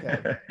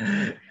 Okay.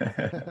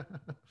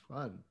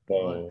 Fun. Fun.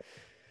 So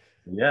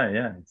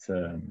yeah, it's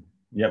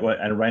yeah. Well,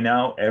 and right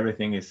now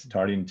everything is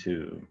starting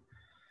to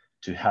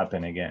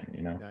happen again.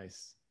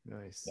 Nice.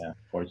 Nice. Yeah,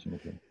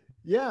 fortunately.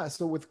 Yeah.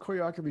 So with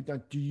choreography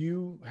done,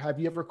 have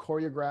you ever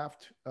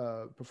choreographed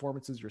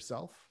performances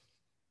yourself?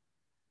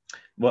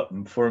 Well,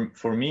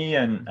 for me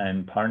and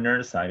Mm-hmm.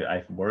 partners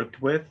I've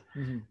worked with,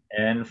 Mm-hmm.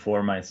 and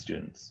for my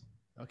students,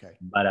 Okay.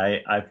 but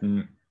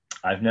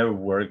I've never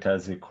worked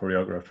as a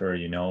choreographer,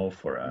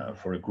 for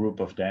Mm-hmm. a group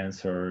of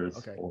dancers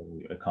Okay. or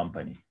a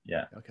company.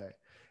 Yeah. Okay.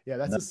 Yeah,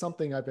 that's No. just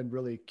something I've been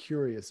really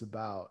curious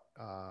about.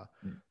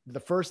 Mm. The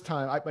first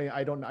time,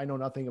 I know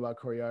nothing about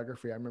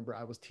choreography. I remember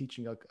I was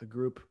teaching a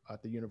group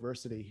at the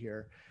university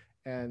here,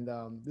 and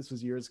this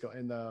was years ago.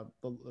 And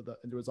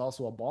there was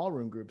also a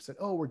ballroom group said,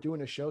 "Oh, we're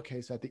doing a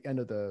showcase at the end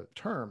of the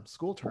term,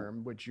 school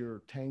term, which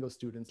your tango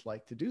students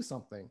like to do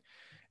something."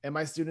 And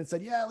my students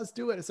said, "Yeah, let's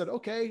do it." I said,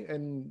 "Okay."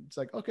 And it's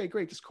like, "Okay,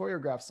 great. Just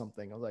choreograph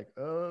something." I was like,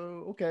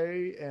 "Oh,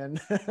 okay." And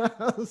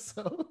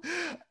so,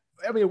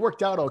 I mean, it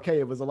worked out okay.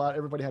 It was a lot.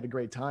 Everybody had a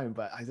great time,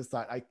 but I just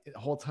thought the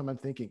whole time I'm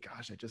thinking,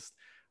 gosh,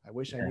 I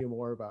wish I Yeah. knew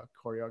more about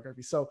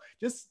choreography. So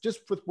just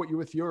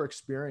with your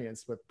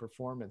experience with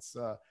performance,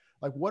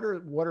 like what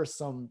are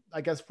some,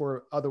 I guess,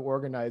 for other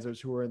organizers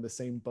who are in the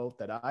same boat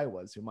that I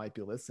was, who might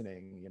be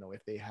listening,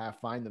 if they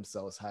find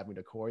themselves having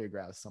to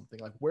choreograph something,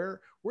 like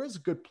where's a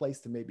good place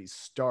to maybe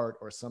start,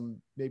 or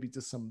maybe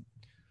just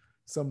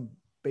some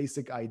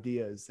basic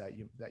ideas that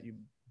you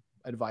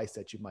advice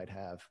that you might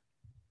have.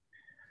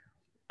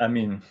 I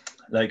mean,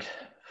 like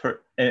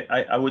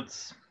I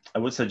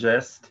would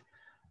suggest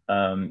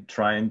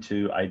trying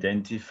to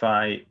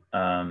identify,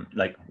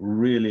 like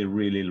really,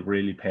 really,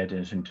 really pay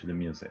attention to the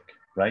music,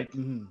 right?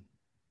 Mm-hmm.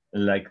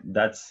 Like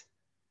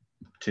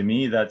to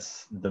me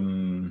that's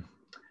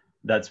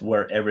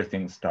where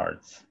everything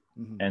starts.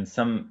 Mm-hmm. And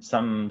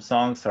some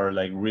songs are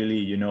like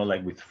really,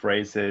 like with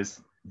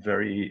phrases,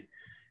 very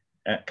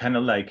kind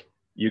of like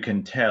you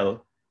can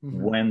tell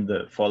Mm-hmm. when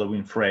the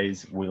following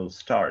phrase will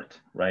start,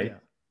 right? Yeah.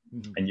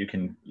 Mm-hmm. And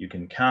you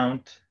can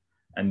count,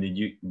 and then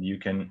you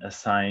can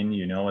assign,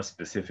 a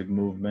specific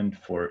movement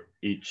for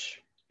each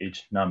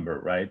number,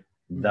 right?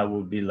 That Mm-hmm.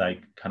 will be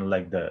like kind of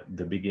like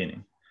the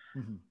beginning.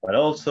 Mm-hmm. But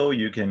also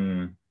you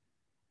can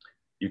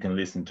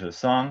listen to a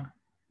song,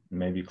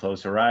 maybe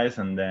close your eyes,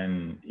 and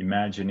then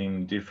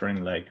imagining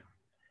different like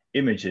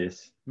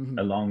images Mm-hmm.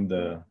 along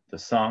the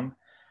song.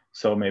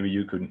 So maybe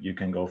you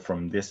can go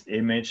from this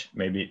image,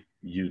 maybe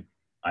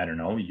I don't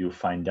know, you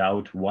find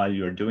out while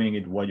you're doing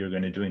it what you're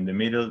going to do in the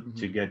middle Mm-hmm.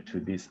 to get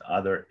to this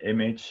other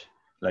image,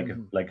 like a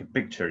Mm-hmm. like a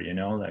picture,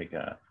 like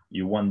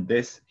you want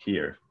this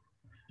here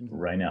Mm-hmm.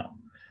 right now.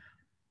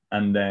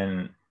 And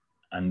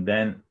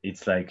then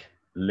it's like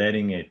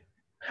letting it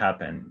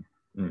happen.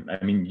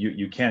 I mean,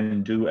 you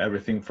can do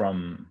everything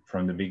from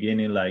the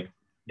beginning, like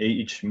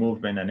each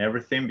movement and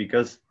everything,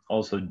 because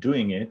also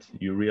doing it,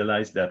 you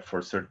realize that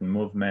for certain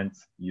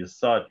movements you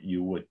thought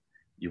you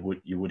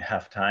would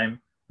have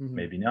time, Mm-hmm.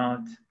 maybe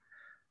not.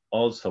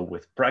 Also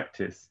with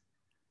practice,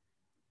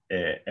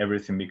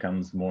 everything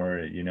becomes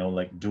more,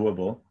 like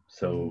doable. Mm-hmm.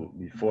 So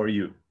before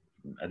you,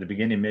 at the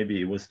beginning maybe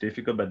it was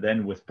difficult, but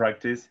then with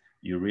practice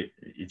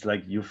it's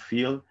like you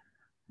feel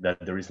that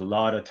there is a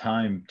lot of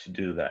time to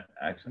do that.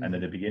 And at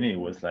Mm-hmm. the beginning it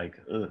was like,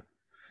 ugh.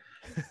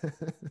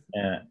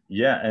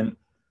 Yeah, and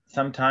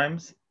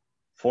sometimes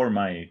for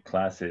my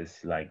classes,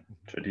 like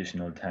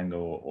traditional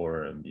tango,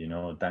 or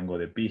tango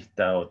de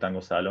pista or tango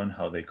salon,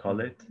 how they call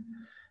Mm-hmm. it,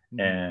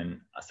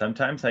 And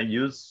sometimes I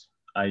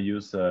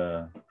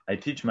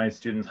teach my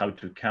students how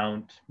to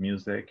count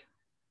music,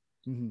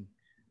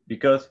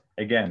 because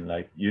again,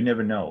 like, you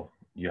never know.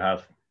 You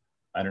have,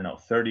 I don't know,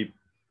 30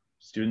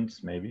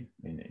 students maybe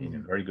in a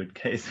very good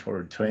case,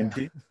 or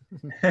 20.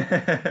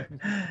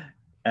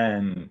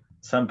 And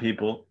some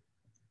people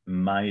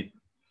might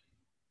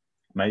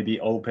be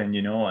open,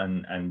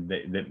 and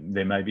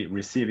they might be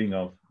receiving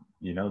of,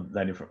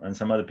 that, and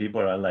some other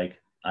people are like,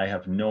 I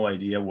have no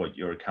idea what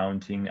you're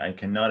counting. I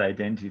cannot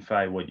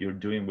identify what you're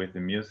doing with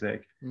the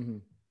music.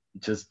 It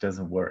just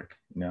doesn't work,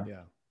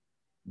 Yeah.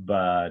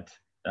 But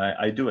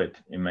I do it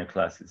in my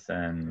classes.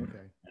 And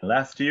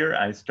last year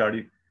I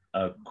started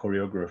a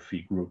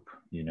choreography group,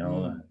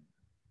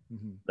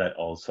 that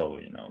also,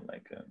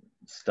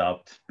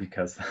 stopped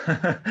because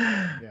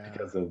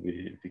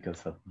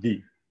because of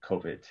the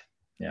COVID.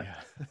 Yeah.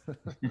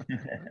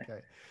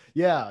 Okay.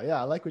 Yeah.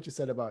 I like what you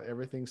said about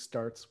everything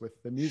starts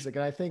with the music.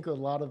 And I think a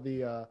lot of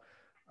the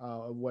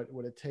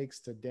what it takes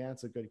to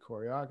dance a good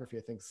choreography,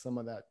 I think some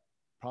of that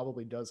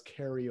probably does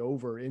carry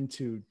over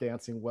into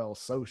dancing well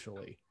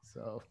socially.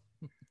 So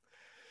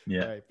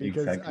yeah, right.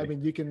 Because exactly. I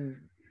mean, you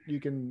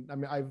can I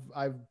mean,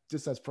 I've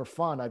just, as for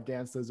fun, I've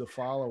danced as a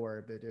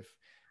follower, but if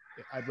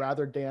I'd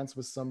rather dance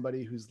with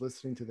somebody who's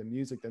listening to the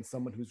music than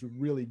someone who's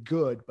really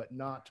good but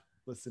not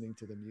listening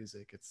to the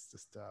music. It's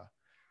just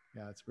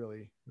yeah, it's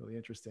really, really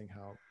interesting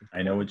how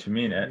I know what you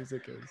mean.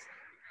 music is.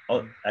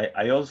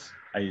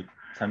 I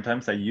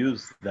sometimes I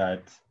use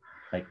that,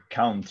 like,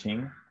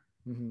 counting,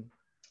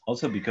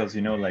 also because,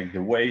 like,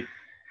 the way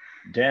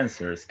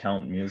dancers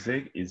count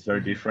music is very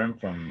different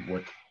from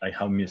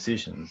how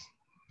musicians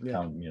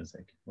count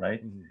music,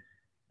 right?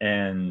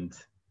 And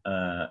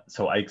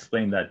so I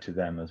explained that to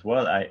them as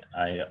well.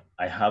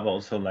 I have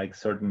also, like,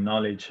 certain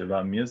knowledge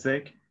about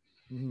music,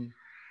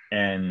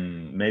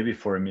 and maybe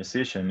for a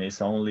musician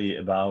it's only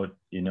about,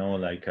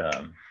 like,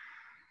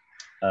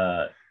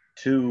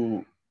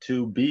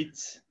 two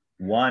beats.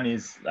 One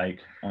is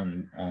like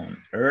on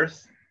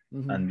earth,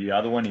 and the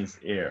other one is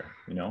air,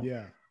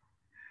 Yeah.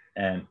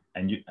 and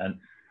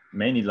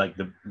mainly, like,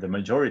 the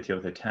majority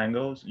of the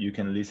tangos, you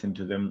can listen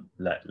to them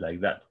like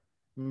that,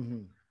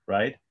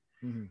 right?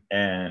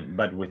 And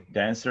but with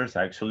dancers,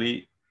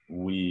 actually,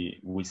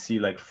 we see,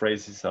 like,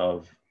 phrases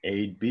of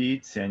 8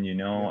 beats, and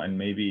and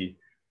maybe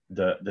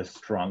the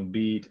strong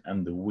beat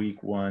and the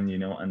weak one,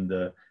 and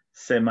the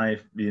semi,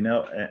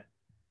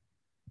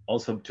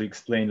 also to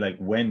explain, like,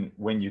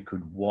 when you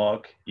could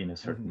walk in a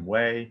certain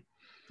way.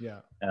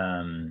 Yeah.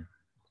 And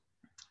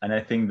I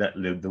think that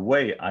the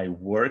way I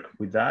work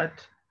with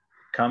that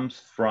comes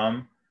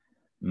from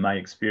my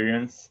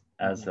experience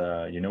as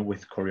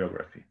with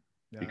choreography,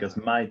 because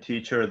my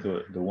teacher,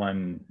 the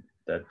one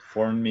that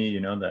formed me,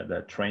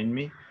 that trained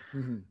me,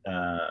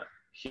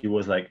 he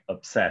was, like,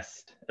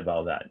 obsessed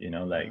about that,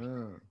 like,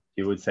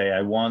 he would say,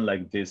 I want,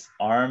 like, this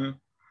arm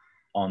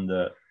on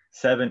the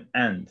seventh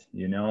end,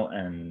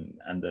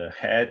 and the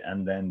head,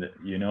 and then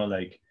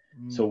like,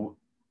 so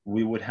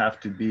we would have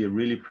to be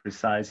really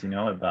precise,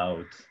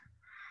 about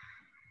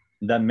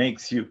that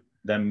makes you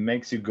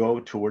go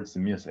towards the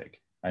music.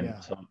 And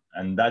so,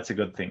 and that's a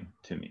good thing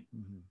to me,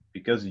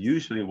 because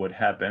usually what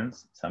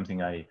happens,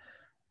 something I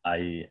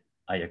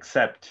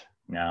accept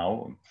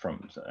now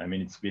from, I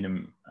mean, it's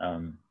been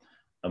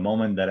a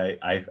moment that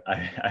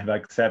I've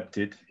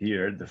accepted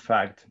here, the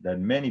fact that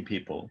many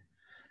people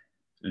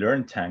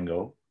learn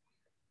tango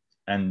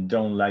and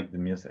don't like the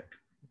music.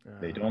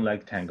 They don't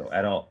like tango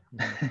at all.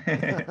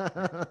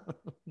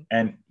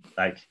 And,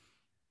 like,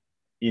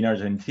 in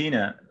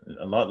Argentina,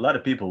 a lot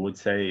of people would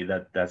say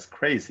that that's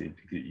crazy.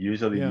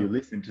 Usually you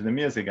listen to the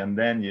music and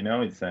then,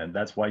 it's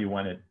that's why you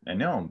want it. I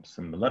know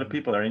a lot of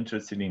people are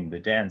interested in the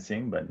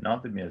dancing, but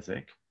not the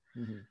music.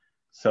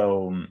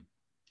 So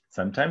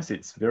sometimes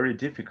it's very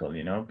difficult,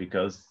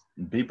 because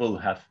people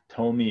have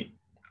told me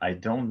I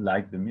don't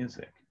like the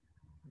music.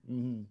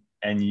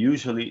 And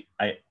usually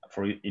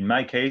in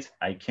my case,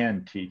 I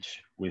can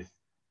teach with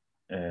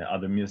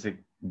other music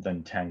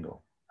than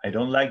tango. I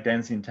don't like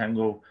dancing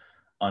tango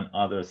on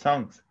other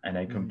songs, and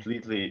I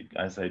completely,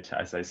 as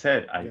I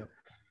said,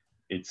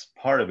 it's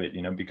part of it,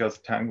 because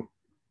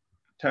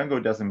tango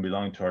doesn't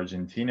belong to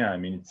Argentina. I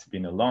mean, it's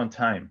been a long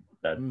time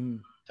that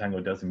tango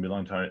doesn't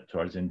belong to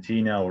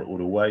Argentina or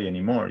Uruguay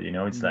anymore.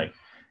 It's like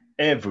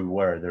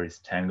everywhere there is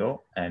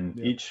tango, and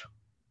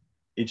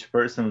each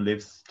person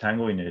lives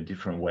tango in a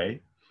different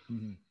way.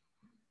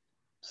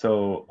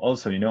 So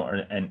also,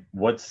 and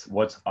what's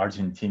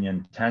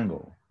Argentinian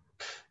tango?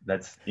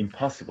 That's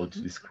impossible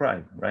to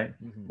describe, right?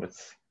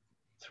 It's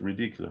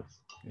ridiculous,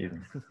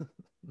 even.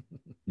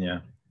 Yeah.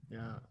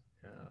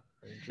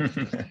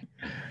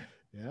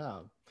 Yeah.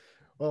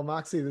 Well,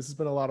 Moxie, this has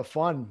been a lot of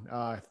fun.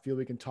 I feel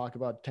we can talk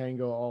about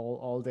tango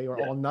all day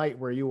or all night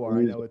where you are.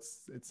 I know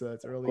it's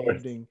early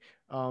evening,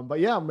 but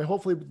yeah,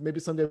 hopefully maybe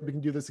someday we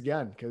can do this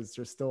again, because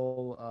there's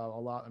still a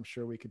lot I'm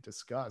sure we could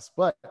discuss.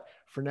 But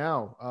for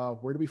now,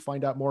 where do we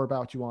find out more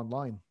about you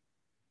online?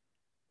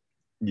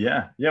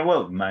 Yeah.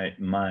 Well, my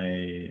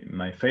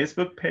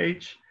Facebook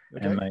page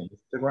and my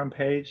Instagram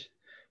page,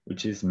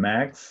 which is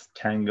Max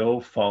Tango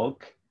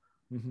Falk,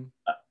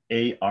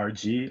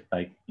 ARG,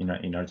 like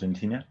in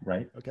Argentina,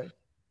 right? Okay.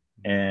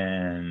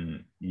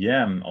 And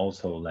yeah, I'm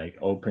also like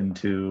open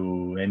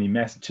to any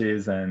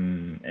messages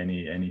and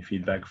any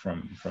feedback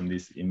from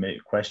these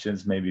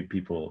questions maybe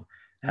people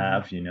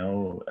have,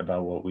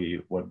 about what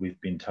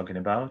we've been talking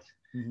about.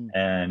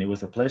 And it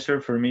was a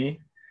pleasure for me.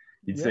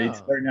 It's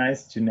very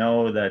nice to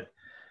know that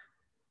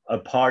a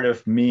part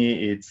of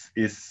me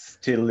is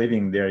still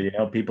living there.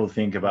 People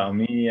think about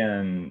me,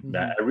 and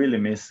that I really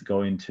miss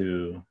going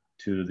to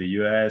the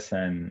US,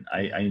 and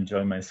I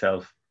enjoy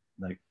myself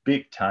like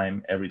big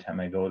time every time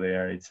I go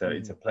there. It's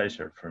a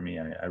pleasure for me.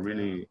 I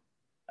really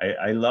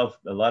I love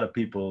a lot of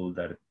people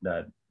that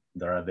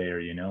are there.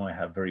 I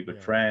have very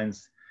good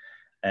friends,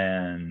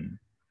 and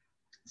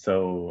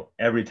so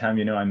every time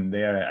I'm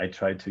there, I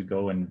try to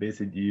go and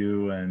visit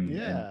you and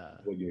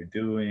what you're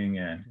doing,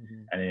 and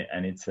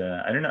it's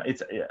I don't know,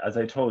 it's, as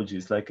I told you,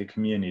 it's like a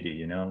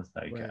community. It's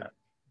like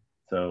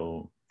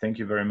so thank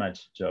you very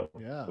much, Joe.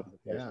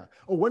 Yeah.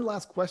 Oh, one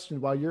last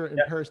question. While you're in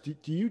Paris, do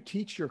you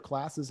teach your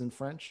classes in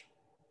French?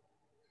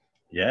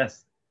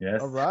 Yes.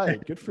 All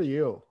right. Good for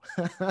you.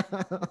 Awesome.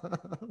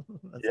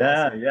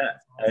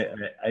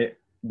 I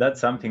that's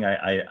something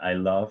I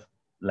love,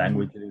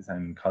 languages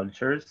and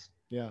cultures.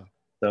 Yeah.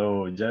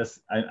 So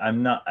just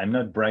I'm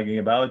not bragging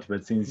about,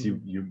 but since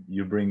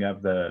you bring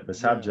up the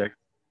subject,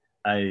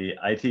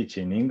 I teach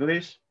in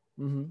English,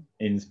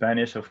 in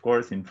Spanish, of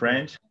course, in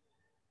French.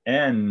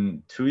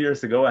 And 2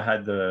 years ago, I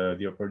had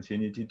the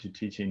opportunity to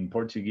teach in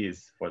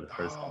Portuguese for the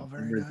first time. Oh,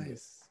 very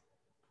nice.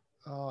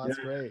 Oh, that's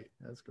great.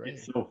 That's great.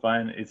 It's so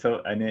fun. It's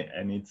so,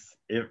 and it's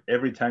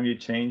every time you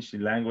change the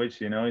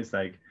language, it's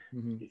like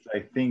it's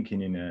like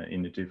thinking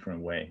in a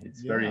different way.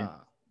 It's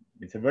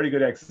it's a very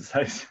good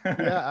exercise.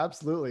 Yeah,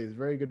 absolutely. It's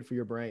very good for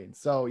your brain.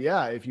 So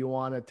yeah, if you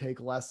want to take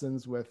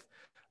lessons with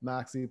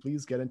Maxi,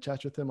 please get in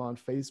touch with him on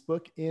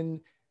Facebook in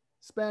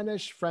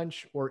Spanish,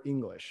 French, or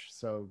English.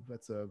 So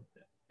that's a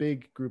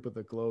big group of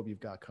the globe you've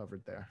got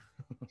covered there.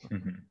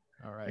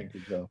 All right. Thank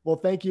you, Joe. Well,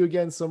 thank you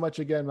again so much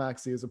again,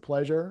 Maxi. It was a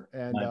pleasure.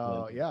 And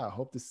I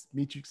hope to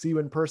see you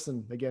in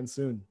person again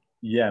soon.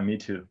 Yeah, me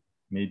too.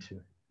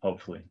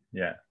 Hopefully.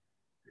 Yeah.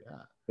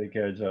 Take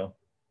care, Joe.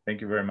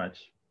 Thank you very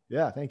much.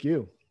 Yeah, thank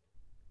you.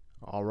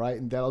 All right,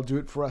 and that'll do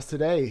it for us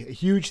today. A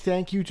huge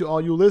thank you to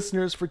all you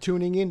listeners for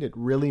tuning in. It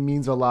really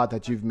means a lot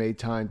that you've made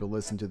time to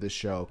listen to this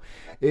show.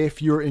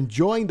 If you're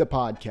enjoying the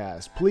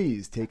podcast,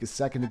 please take a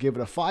second to give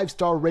it a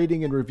 5-star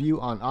rating and review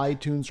on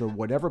iTunes or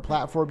whatever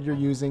platform you're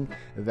using.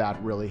 That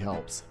really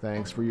helps.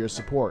 Thanks for your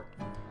support.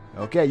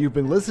 Okay, you've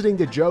been listening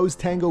to Joe's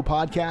Tango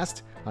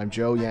Podcast. I'm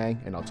Joe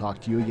Yang, and I'll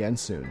talk to you again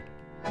soon.